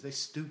them shoes. They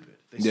stupid.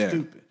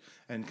 Stupid.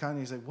 And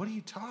Kanye's like, what are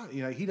you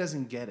talking? He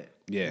doesn't get it.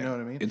 Yeah. You know what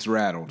I mean? It's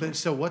rattled. But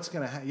so what's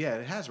going to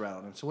it has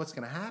rattled him. So what's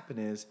going to happen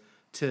is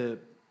to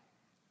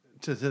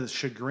the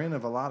chagrin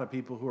of a lot of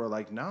people who are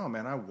like, no,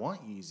 man, I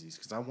want Yeezys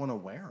because I want to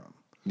wear them.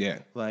 Yeah.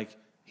 Like,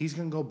 he's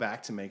going to go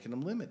back to making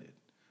them limited,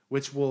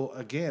 which will,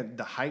 again,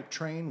 the hype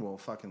train will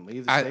fucking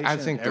leave the station. I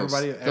think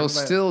they'll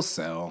still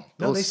sell.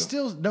 Here's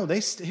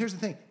the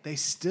thing. They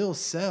still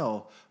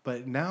sell,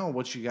 but now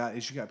what you got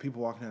is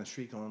people walking down the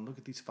street going, look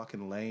at these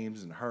fucking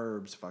lames and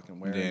herbs fucking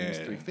wearing these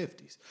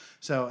 350s.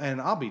 So, and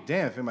I'll be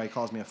damned if anybody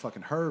calls me a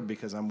fucking herb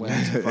because I'm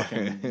wearing some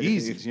fucking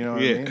Yeezys. You know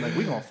what I mean? Like,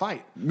 we gonna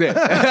fight.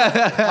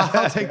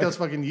 I'll take those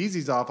fucking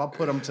Yeezys off. I'll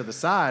put them to the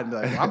side and be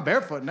like, I'm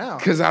barefoot now.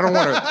 Because I don't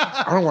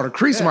want to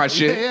crease my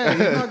shit. Yeah,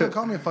 you're not gonna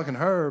call me a fucking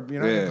herb.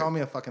 You're not gonna call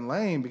me a fucking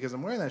lame because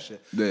I'm wearing that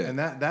shit. Yeah. And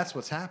that's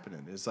what's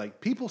happening. It's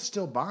like people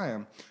still buy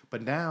them,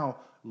 but now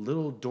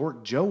little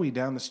dork Joey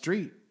down the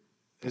street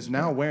is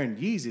now wearing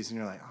Yeezys, and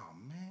you're like, oh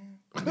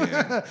man.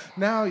 Yeah.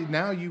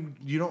 now you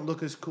don't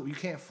look as cool. You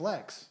can't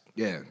flex.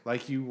 Yeah.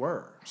 Like you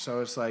were.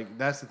 So it's like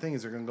that's the thing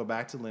is they're gonna go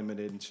back to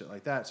limited and shit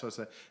like that. So it's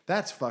like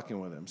that's fucking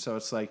with him. So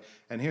it's like,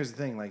 and here's the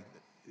thing, like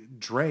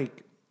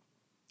Drake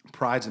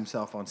prides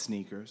himself on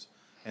sneakers,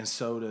 and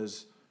so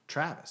does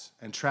Travis.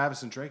 And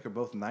Travis and Drake are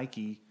both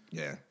Nike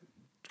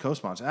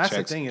co-sponsors. That's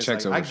the thing is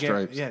checks like,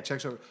 over stripes.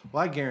 Checks over.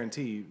 Well, I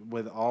guarantee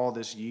with all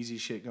this Yeezy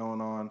shit going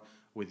on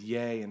with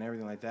Ye and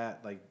everything like that,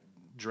 like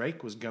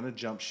Drake was gonna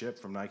jump ship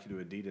from Nike to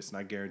Adidas, and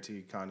I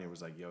guarantee Kanye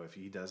was like, "Yo, if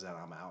he does that,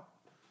 I'm out.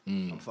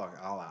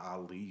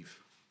 I'll leave."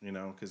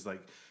 Because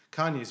like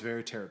Kanye's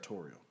very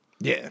territorial.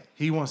 Yeah,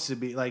 he wants to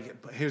be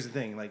like. But here's the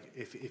thing: like,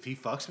 if he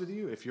fucks with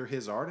you, if you're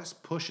his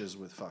artist, pushes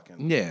with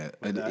fucking.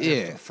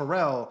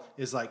 Pharrell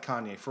is like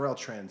Kanye. Pharrell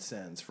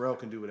transcends. Pharrell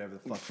can do whatever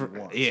the fuck he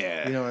wants.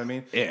 Yeah, you know what I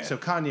mean. Yeah. So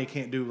Kanye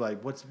can't do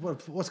like what's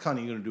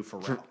Kanye gonna do for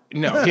Pharrell?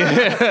 No, you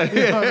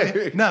know what I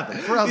mean? Nothing.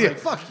 Pharrell's like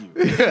fuck you.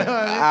 You know what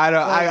I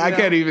mean? I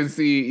can't even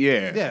see.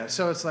 Yeah. Yeah.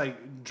 So it's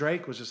like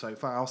Drake was just like,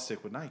 fine, I'll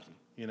stick with Nike,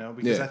 you know,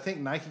 because I think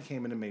Nike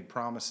came in and made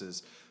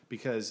promises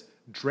because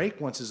Drake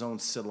wants his own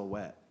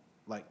silhouette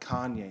like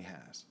Kanye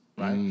has,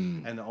 right?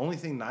 And the only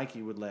thing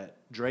Nike would let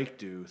Drake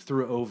do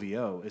through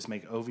OVO is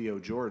make OVO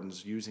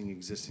Jordans using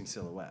existing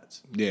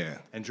silhouettes. Yeah.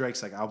 And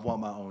Drake's like, I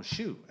want my own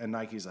shoe. And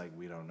Nike's like,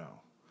 we don't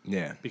know.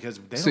 Yeah. Because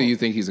so you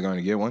think he's going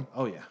to get one?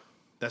 Oh, yeah.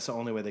 That's the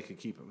only way they could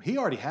keep him. He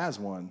already has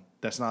one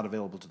that's not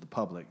available to the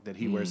public that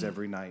he wears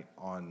every night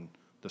on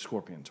the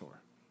Scorpion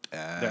tour.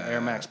 They're Air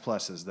Max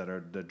Pluses that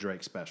are the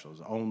Drake specials.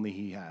 Only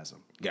he has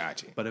them.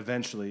 Gotcha. But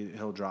eventually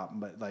he'll drop them.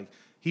 But like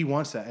he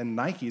wants that. And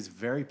Nike is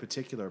very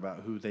particular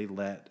about who they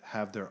let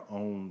have their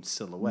own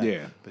silhouette.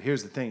 Yeah. But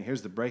here's the thing.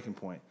 Here's the breaking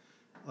point.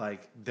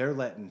 Like they're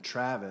letting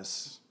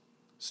Travis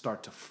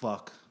start to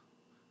fuck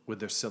with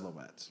their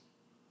silhouettes.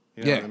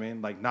 You know what I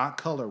mean? Like not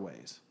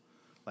colorways.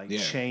 Like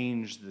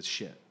change the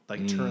shit.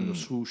 Like turn the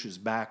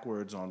swooshes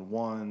backwards on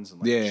ones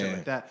and like shit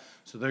like that.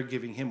 So they're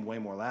giving him way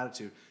more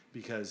latitude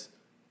because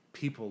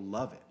people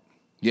love it.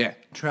 Yeah.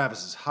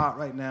 Travis is hot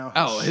right now.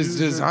 His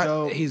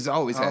design, he's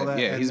always had,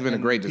 that. He's been a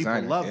great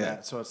designer. People love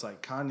that. So it's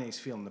like Kanye's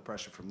feeling the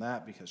pressure from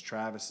that because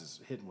Travis is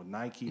hitting with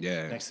Nike.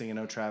 Yeah. Next thing you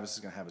know, Travis is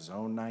going to have his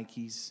own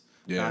Nikes,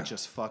 not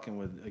just fucking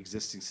with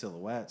existing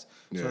silhouettes.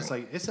 So it's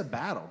like, it's a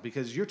battle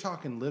because you're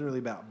talking literally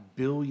about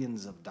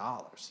billions of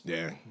dollars.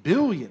 Yeah.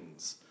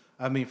 Billions.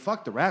 I mean,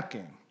 fuck the rap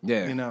game.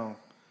 Yeah. You know,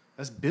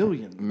 that's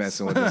billions.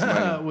 Messing with this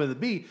money. With a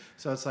B.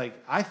 So it's like,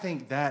 I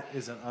think that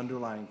is an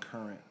underlying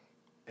current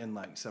in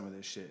like some of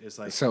this shit. It's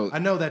like, I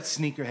know that's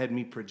sneakerhead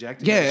me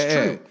projecting. Yeah, it's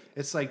true.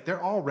 It's like,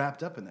 they're all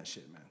wrapped up in that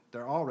shit, man.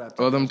 They're all wrapped up.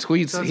 Oh, them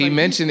tweets. So he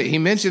mentioned it. He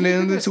mentioned it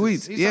in the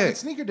tweets. He's like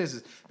sneaker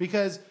disses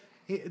because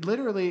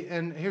literally,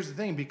 and here's the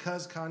thing,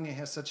 because Kanye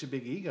has such a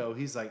big ego,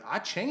 he's like, I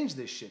changed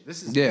this shit.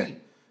 This is me.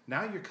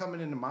 Now you're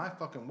coming into my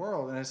fucking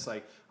world. And it's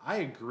like, I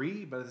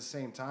agree, but at the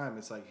same time,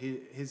 it's like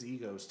his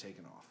ego's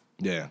taken off.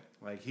 Yeah.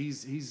 Like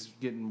he's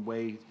getting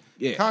way.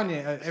 Yeah.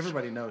 Kanye,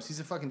 everybody knows he's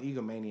a fucking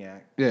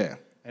egomaniac. Yeah.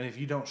 And if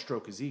you don't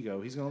stroke his ego,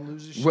 he's gonna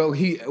lose his shit. Well,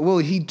 he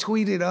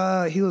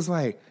tweeted. He was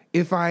like,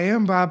 "If I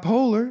am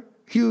bipolar,"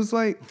 he was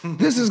like,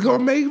 "This is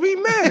gonna make me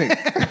manic."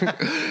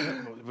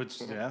 Which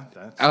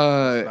that's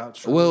about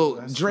true. Well,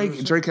 that's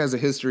Drake has a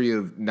history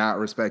of not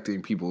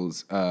respecting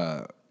people's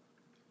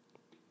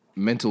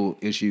mental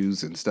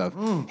issues and stuff.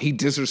 He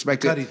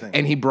disrespected,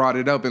 and he brought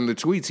it up in the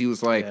tweets. He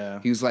was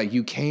like,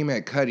 you came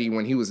at Cudi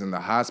when he was in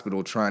the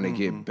hospital trying to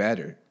get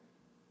better.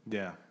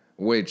 Yeah.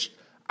 Which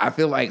I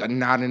feel like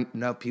not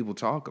enough people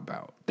talk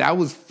about. That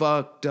was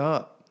fucked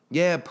up.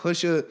 Yeah,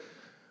 Pusha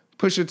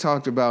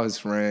talked about his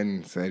friend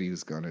and said he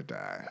was gonna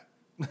die.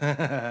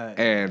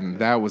 And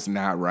that was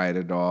not right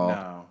at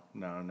all.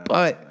 No.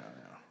 But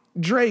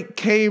Drake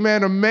came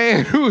at a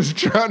man who was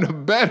trying to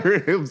better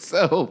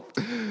himself.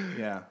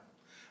 Yeah.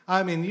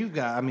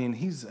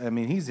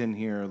 He's in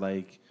here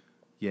like,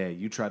 yeah,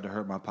 you tried to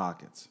hurt my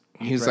pockets.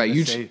 He's like,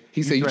 you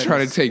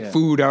trying to take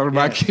food out of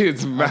my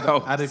kid's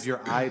mouth. Out of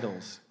your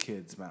idol's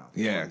kid's mouth.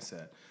 Yeah. He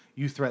said.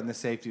 You threaten the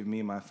safety of me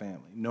and my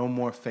family. No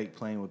more fake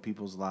playing with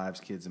people's lives,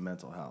 kids, and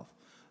mental health.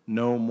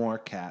 No more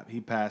cap. He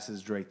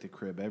passes Drake the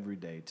crib every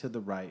day. To the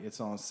right. It's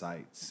on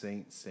site.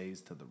 Saint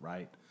says to the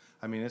right.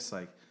 I mean, it's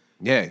like,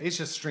 it's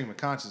just stream of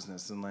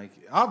consciousness. And like,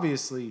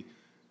 obviously,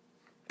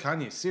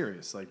 Kanye's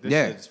serious. Like, this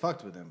shit is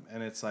fucked with him.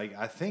 And it's like,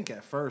 I think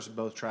at first,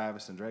 both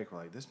Travis and Drake were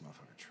like, this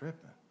motherfucker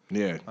tripping.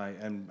 Yeah. Like,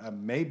 and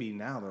maybe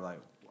now they're like,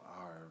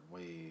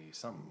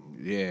 something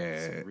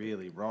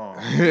really wrong.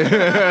 Like,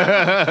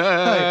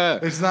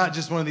 it's not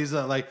just one of these,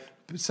 like,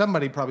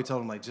 somebody probably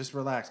told him, like, just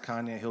relax,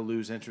 Kanye. He'll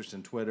lose interest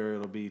in Twitter.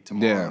 It'll be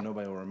tomorrow. Yeah.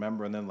 Nobody will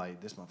remember. And then,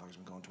 like, this motherfucker's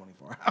been going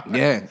 24 hours.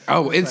 Yeah.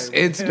 Oh, it's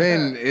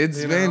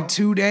been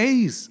 2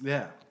 days.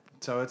 Yeah.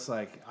 So it's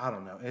like, I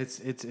don't know.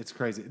 It's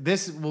crazy.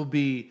 This will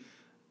be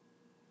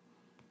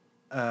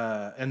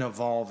an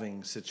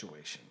evolving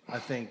situation. I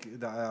think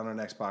on our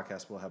next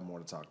podcast we'll have more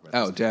to talk about.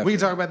 Oh, definitely. We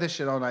can talk about this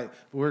shit all night,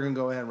 but we're gonna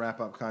go ahead and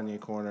wrap up Kanye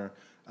Korner.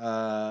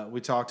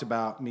 We talked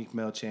about Meek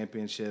Mill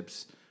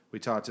championships. We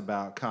talked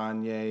about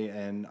Kanye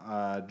and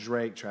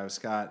Drake, Travis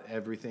Scott,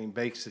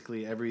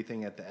 basically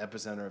everything at the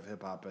epicenter of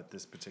hip hop at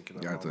this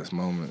particular moment. At this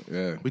moment,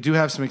 yeah. We do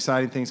have some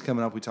exciting things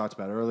coming up. We talked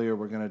about earlier.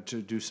 We're going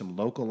to do some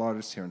local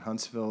artists here in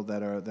Huntsville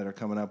that are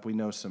coming up. We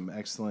know some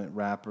excellent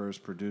rappers,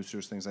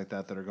 producers, things like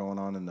that are going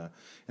on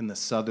in the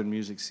southern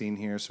music scene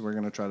here. So we're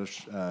going to try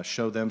to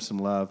show them some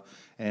love,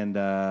 and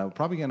we're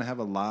probably going to have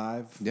a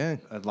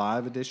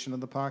live edition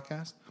of the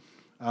podcast.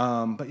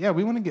 But yeah,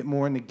 we want to get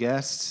more into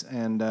guests,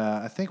 and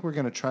I think we're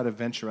going to try to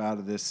venture out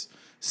of this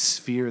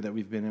sphere that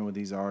we've been in with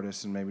these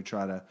artists and maybe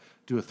try to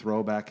do a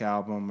throwback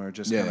album or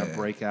just kind of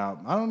break out.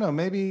 I don't know,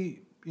 maybe,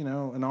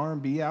 an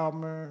R&B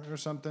album or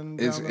something.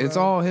 It's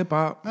all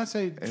hip-hop. I'd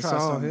say try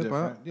something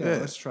different. Yeah,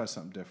 let's try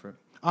something different.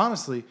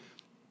 Honestly,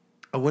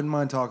 I wouldn't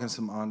mind talking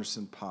some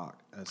Anderson .Paak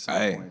at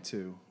some point,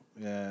 too.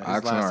 Yeah,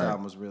 his last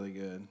album was really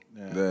good.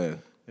 Yeah.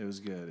 It was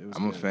good.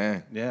 I'm a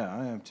fan. Yeah,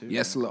 I am too.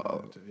 Yes,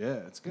 Lord. Yeah,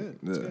 it's good.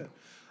 It's good.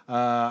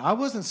 I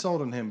wasn't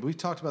sold on him. We've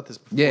talked about this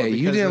before. Yeah,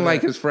 you didn't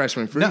like his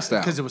freshman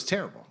freestyle. Because it was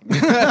terrible.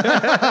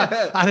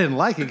 I didn't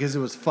like it because it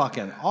was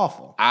fucking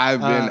awful.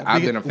 I've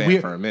been a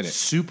fan for a minute.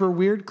 Super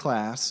weird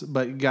class,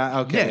 but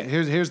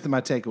here's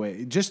my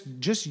takeaway. Just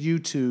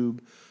YouTube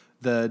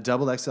the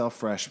XXL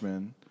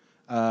freshman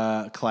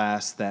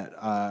class that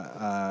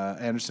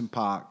Anderson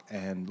 .Paak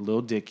and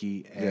Lil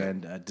Dicky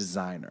and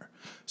Designer.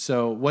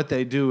 So what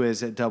they do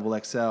is at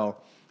XXL,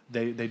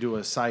 they do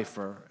a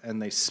cipher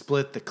and they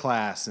split the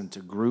class into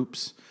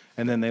groups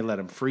and then they let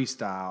them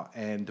freestyle.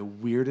 And the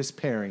weirdest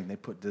pairing, they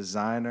put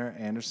Designer,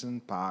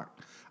 Anderson .Paak.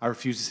 I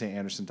refuse to say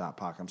Anderson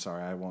 .Paak. I'm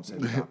sorry, I won't say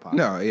 .Paak.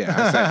 No,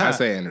 yeah, I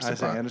say Anderson. I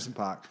say Anderson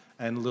 .Paak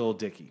and Lil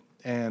Dicky.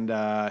 And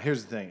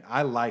here's the thing: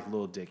 I like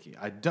Lil Dicky.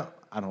 I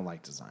don't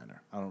like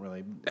Designer. I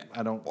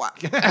don't. What?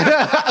 What?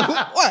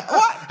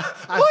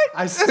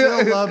 I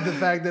still love the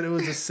fact that it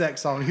was a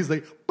sex song. He's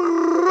like,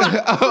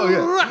 oh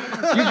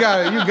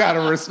yeah, you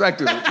gotta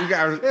respect it.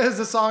 It's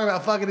a song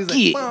about fucking.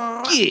 He's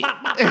like,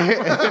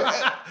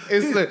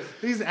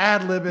 he's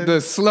ad libbing.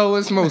 The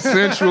slowest, most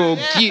sensual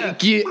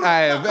get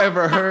I have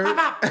ever heard.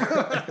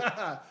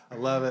 I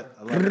love it.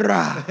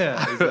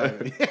 Yeah,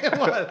 exactly.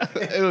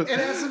 It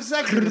has some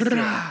sexiness to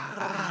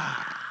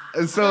it.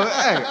 And so,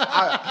 hey,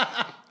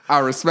 I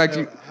respect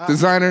you.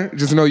 Designer,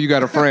 just know you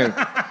got a friend.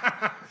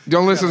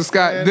 Don't listen to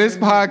Scott. This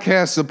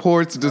podcast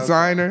supports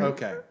Designer.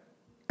 Okay.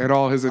 And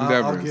all his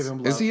endeavors. I'll give him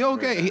love. Is he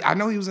okay? I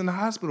know he was in the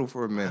hospital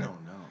for a minute. I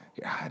don't know.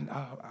 Yeah,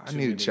 I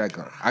need to check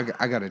on him.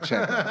 I got to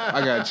check on him.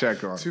 I got to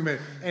check on him. Too many.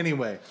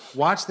 Anyway,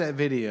 watch that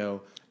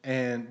video.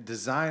 And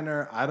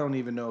Designer, I don't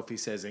even know if he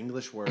says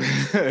English words.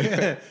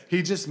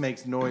 He just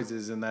makes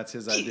noises, and that's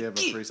his idea of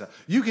a freestyle.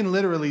 You can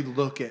literally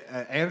look at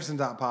Anderson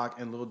 .Paak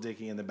and Lil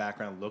Dicky in the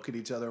background look at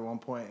each other at one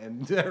point,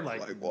 and they're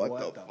like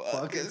what the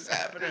fuck is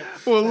happening?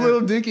 Well,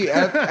 Lil Dicky,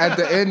 at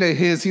the end of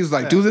his, he's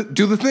like, do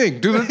the thing.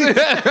 And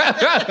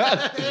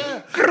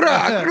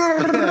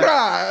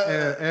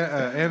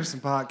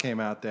Anderson .Paak came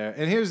out there.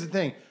 And here's the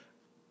thing.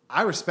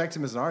 I respect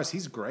him as an artist.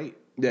 He's great.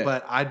 Yeah.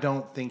 But I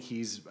don't think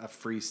he's a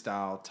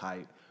freestyle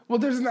type. Well,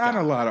 there's not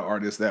a lot of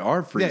artists that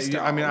are freestyle.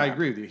 Yeah, I mean, I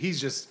agree with you. He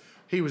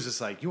was just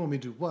like, you want me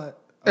to do what?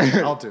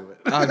 Okay, I'll do it.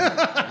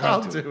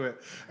 I'll do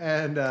it.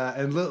 And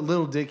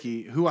Lil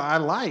Dicky, who I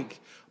like,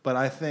 but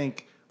I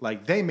think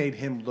like they made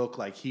him look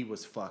like he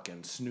was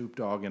fucking Snoop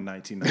Dogg in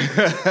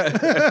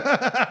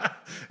 1990.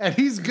 And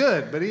he's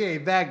good, but he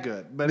ain't that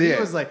good. But he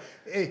was like,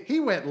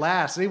 he went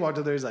last, and he walked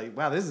up there. He's like,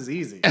 wow, this is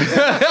easy. He's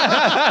like,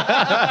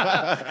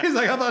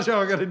 I thought y'all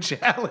were going to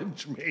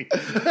challenge me.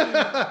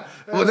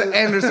 Well,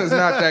 Anderson's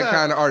not that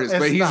kind of artist,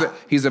 but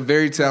he's a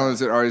very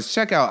talented artist.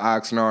 Check out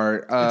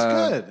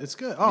Oxnard. It's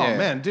good. Oh,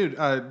 man, dude,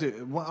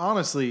 well,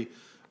 honestly,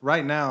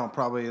 right now,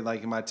 probably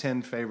like in my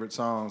 10 favorite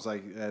songs,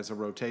 like as a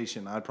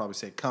rotation,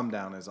 Is "Come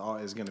Down" is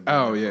going to be for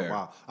a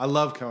while. I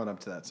love coming up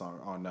to that song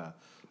on that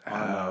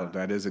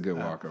is a good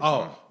walk-up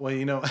song. Well,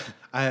 you know,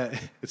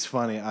 it's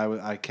funny.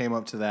 I came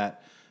up to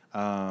that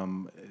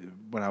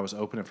when I was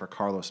opening for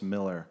Carlos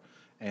Miller,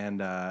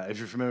 and if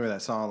you're familiar with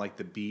that song, like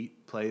the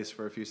beat plays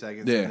for a few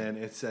seconds, and then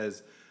it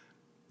says,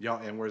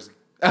 "Y'all," and where's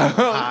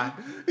high.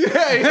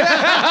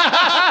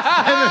 Yeah.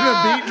 And then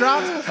the beat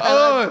drops.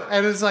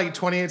 And it's like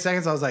 28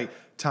 seconds. I was like,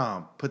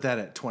 Tom, put that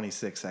at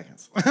 26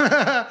 seconds.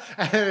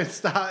 And it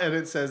stopped, and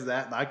it says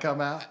that, and I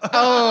come out.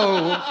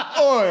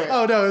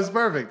 Oh, no, it was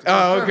perfect.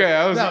 Okay.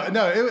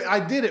 I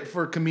did it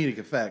for comedic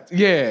effect.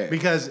 Yeah.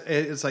 Because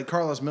it's like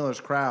Carlos Miller's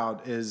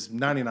crowd is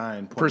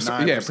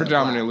 99.9%. Yeah,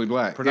 predominantly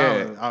black.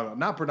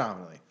 Not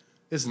predominantly.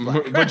 It's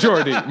black.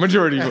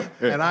 Majority black.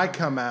 Yeah. And I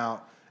come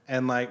out.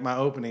 And like my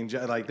opening,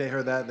 like they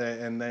heard that,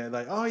 and they're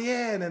like, "Oh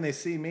yeah!" And then they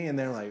see me, and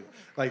they're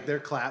like their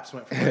claps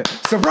went from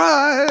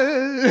surprise.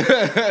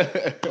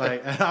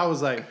 And I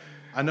was like,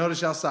 I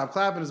noticed y'all stopped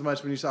clapping as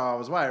much when you saw I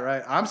was white,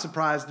 right? I'm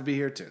surprised to be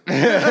here too.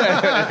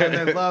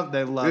 And they loved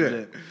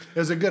it. It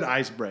was a good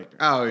icebreaker.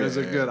 Oh yeah, it was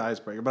a good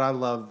icebreaker. But I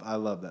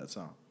love that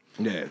song.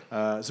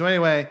 Yeah. So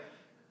anyway,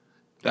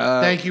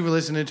 thank you for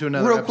listening to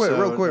another episode.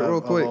 Real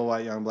quick. Old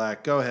White Young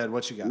Black. Go ahead.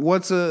 What you got?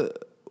 What's a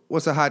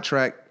hot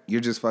track you're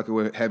just fucking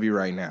with heavy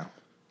right now?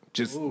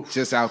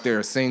 Just out there,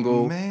 a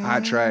single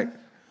hot track.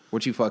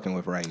 What you fucking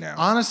with right now?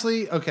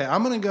 Honestly, okay,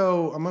 I'm gonna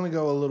go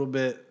a little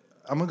bit.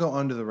 I'm gonna go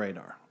under the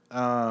radar.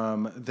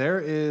 There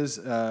is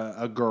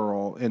a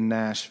girl in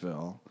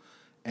Nashville,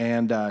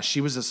 and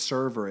she was a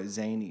server at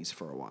Zany's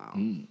for a while.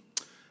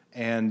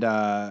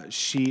 And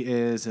she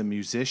is a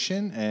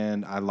musician,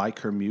 and I like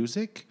her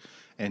music.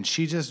 And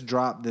she just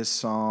dropped this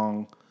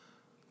song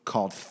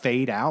called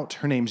 "Fade Out."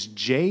 Her name's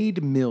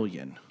Jade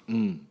Million.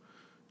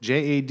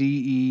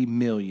 Jade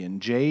Million.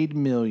 Jade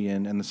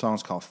Million, and the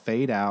song's called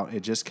 "Fade Out."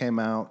 It just came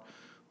out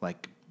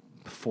like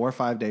 4 or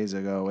 5 days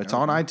ago. It's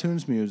on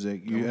iTunes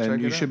Music,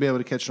 and you should be able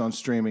to catch it on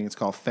streaming. It's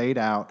called "Fade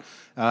Out,"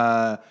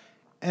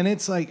 and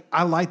it's like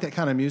I like that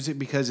kind of music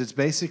because it's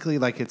basically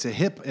like it's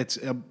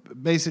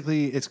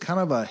kind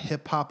of a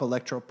hip hop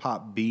electro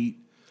pop beat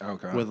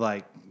with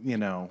like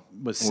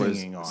was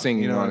singing on.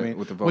 Singing you know on what I mean?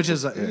 with the vocals. Which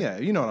is,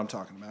 you know what I'm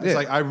talking about. It's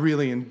like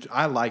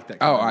I like that.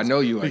 Oh, I know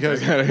you like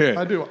because that.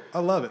 I do. I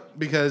love it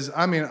because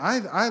I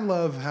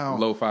love how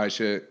lo-fi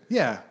shit.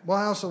 Yeah. Well,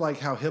 I also like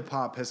how hip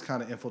hop has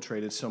kind of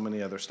infiltrated so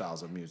many other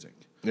styles of music.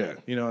 Yeah.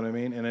 You know what I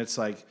mean? And it's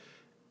like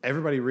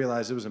everybody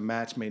realized it was a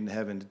match made in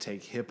heaven to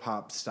take hip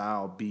hop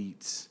style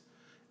beats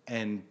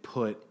and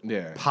put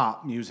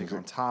pop music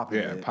on top of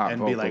it pop and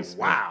vocals, be like,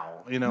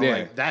 wow,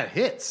 like that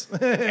hits.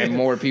 And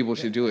more people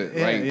should do it.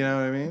 Like, you know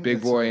what I mean?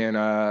 Big Boy and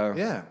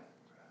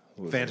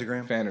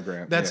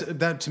Fantagram.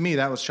 That to me,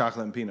 that was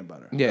chocolate and peanut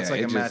butter. Yeah, it's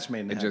like a match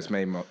made in heaven. It just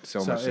made so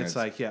much sense. It's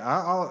like,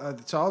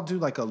 I'll do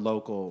like a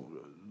local.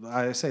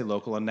 I say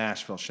local, a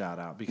Nashville shout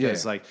out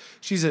because like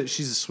she's a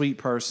sweet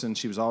person.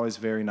 She was always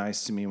very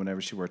nice to me whenever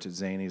she worked at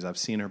Zany's. I've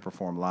seen her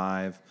perform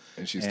live,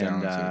 and she's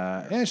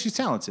talented. She's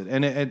talented.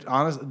 And it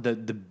honestly,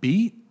 the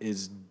beat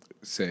is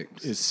sick.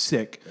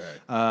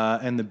 Right.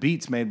 And the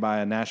beat's made by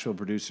a Nashville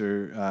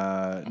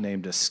producer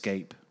named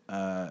Escape.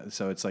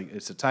 So it's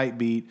a tight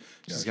beat.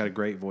 She's got a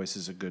great voice.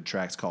 It's a good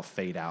track. It's called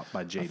Fade Out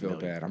by Jade. I feel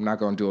Million. bad. I'm not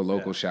going to do a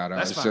local shout out.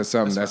 That's it's fine. just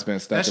something that's been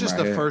stuck in my head. That's just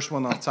the first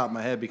one off the top of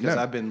my head because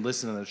I've been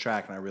listening to the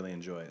track and I really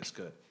enjoy it. It's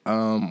good.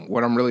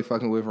 What I'm really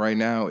fucking with right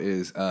now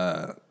is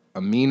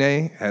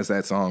Amine has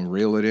that song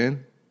Reel It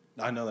In.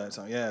 I know that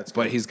song. Yeah, it's good.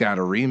 But he's got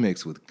a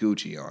remix with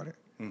Gucci on it.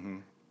 Mm-hmm.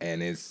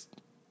 And it's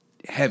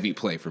heavy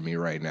play for me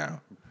right now.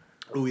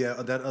 Oh yeah,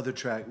 that other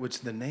track,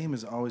 which the name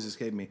has always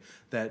escaped me.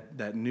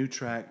 That new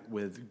track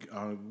with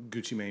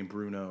Gucci Mane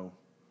Bruno.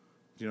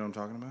 Do you know what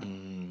I'm talking about?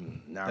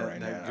 Not right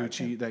now.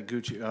 That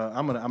Gucci.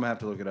 I'm gonna have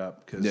to look it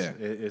up because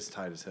it's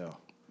tight as hell.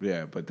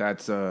 Yeah, but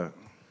that's I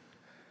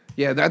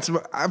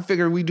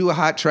figure we do a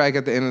hot track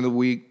at the end of the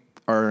week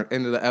or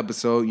end of the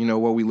episode. You know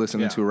what we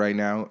listening to right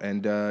now,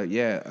 and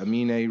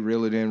Amine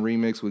Reel It In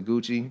remix with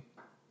Gucci.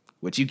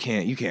 Which you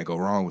can't go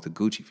wrong with a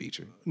Gucci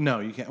feature. No,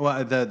 you can't.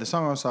 Well, the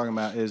song I was talking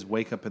about is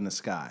 "Wake Up in the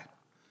Sky,"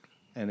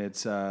 and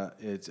it's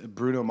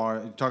Bruno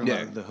Mars talking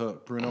about the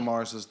hook. Bruno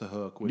Mars is the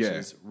hook, which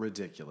is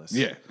ridiculous.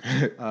 Yeah,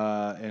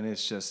 and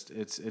it's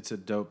a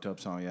dope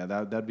song. Yeah,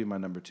 that'd be my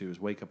number 2 is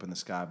 "Wake Up in the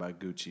Sky" by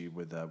Gucci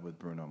with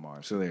Bruno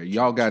Mars. So there,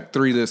 y'all got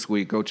 3 this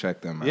week. Go check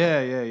them out.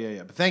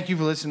 Yeah. But thank you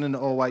for listening to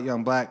Old White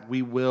Young Black.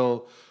 We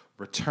will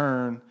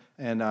return.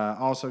 And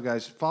also,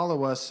 guys,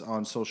 follow us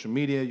on social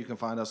media. You can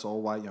find us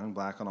Old White Young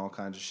Black on all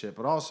kinds of shit.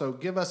 But also,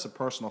 give us a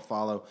personal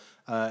follow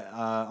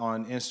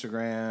on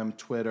Instagram,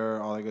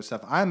 Twitter, all that good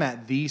stuff. I'm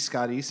at the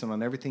Scott Eason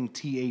on everything,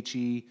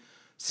 THE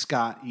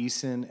Scott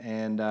Eason.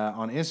 And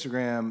on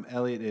Instagram,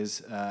 Elliot is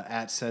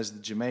at Says the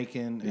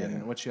Jamaican.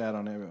 And what you at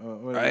on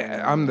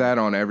everything? I'm that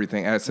on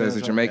everything, at Says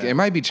the Jamaican. It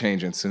might be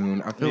changing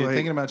soon. I feel You're like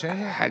thinking about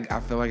changing it? I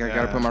feel like I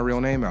got to put my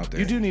real name out there.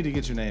 You do need to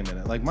get your name in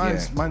it. Like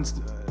mine's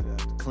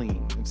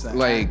clean. It's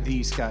like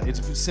the Scott.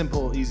 It's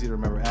simple, easy to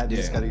remember. At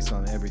the Scott Eason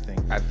on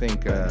everything. I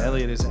think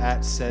Elliot is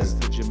at Says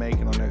the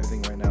Jamaican on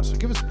everything right now. So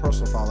give us a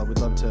personal follow. We'd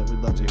love to hear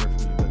from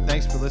you. But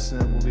thanks for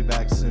listening. We'll be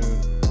back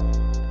soon.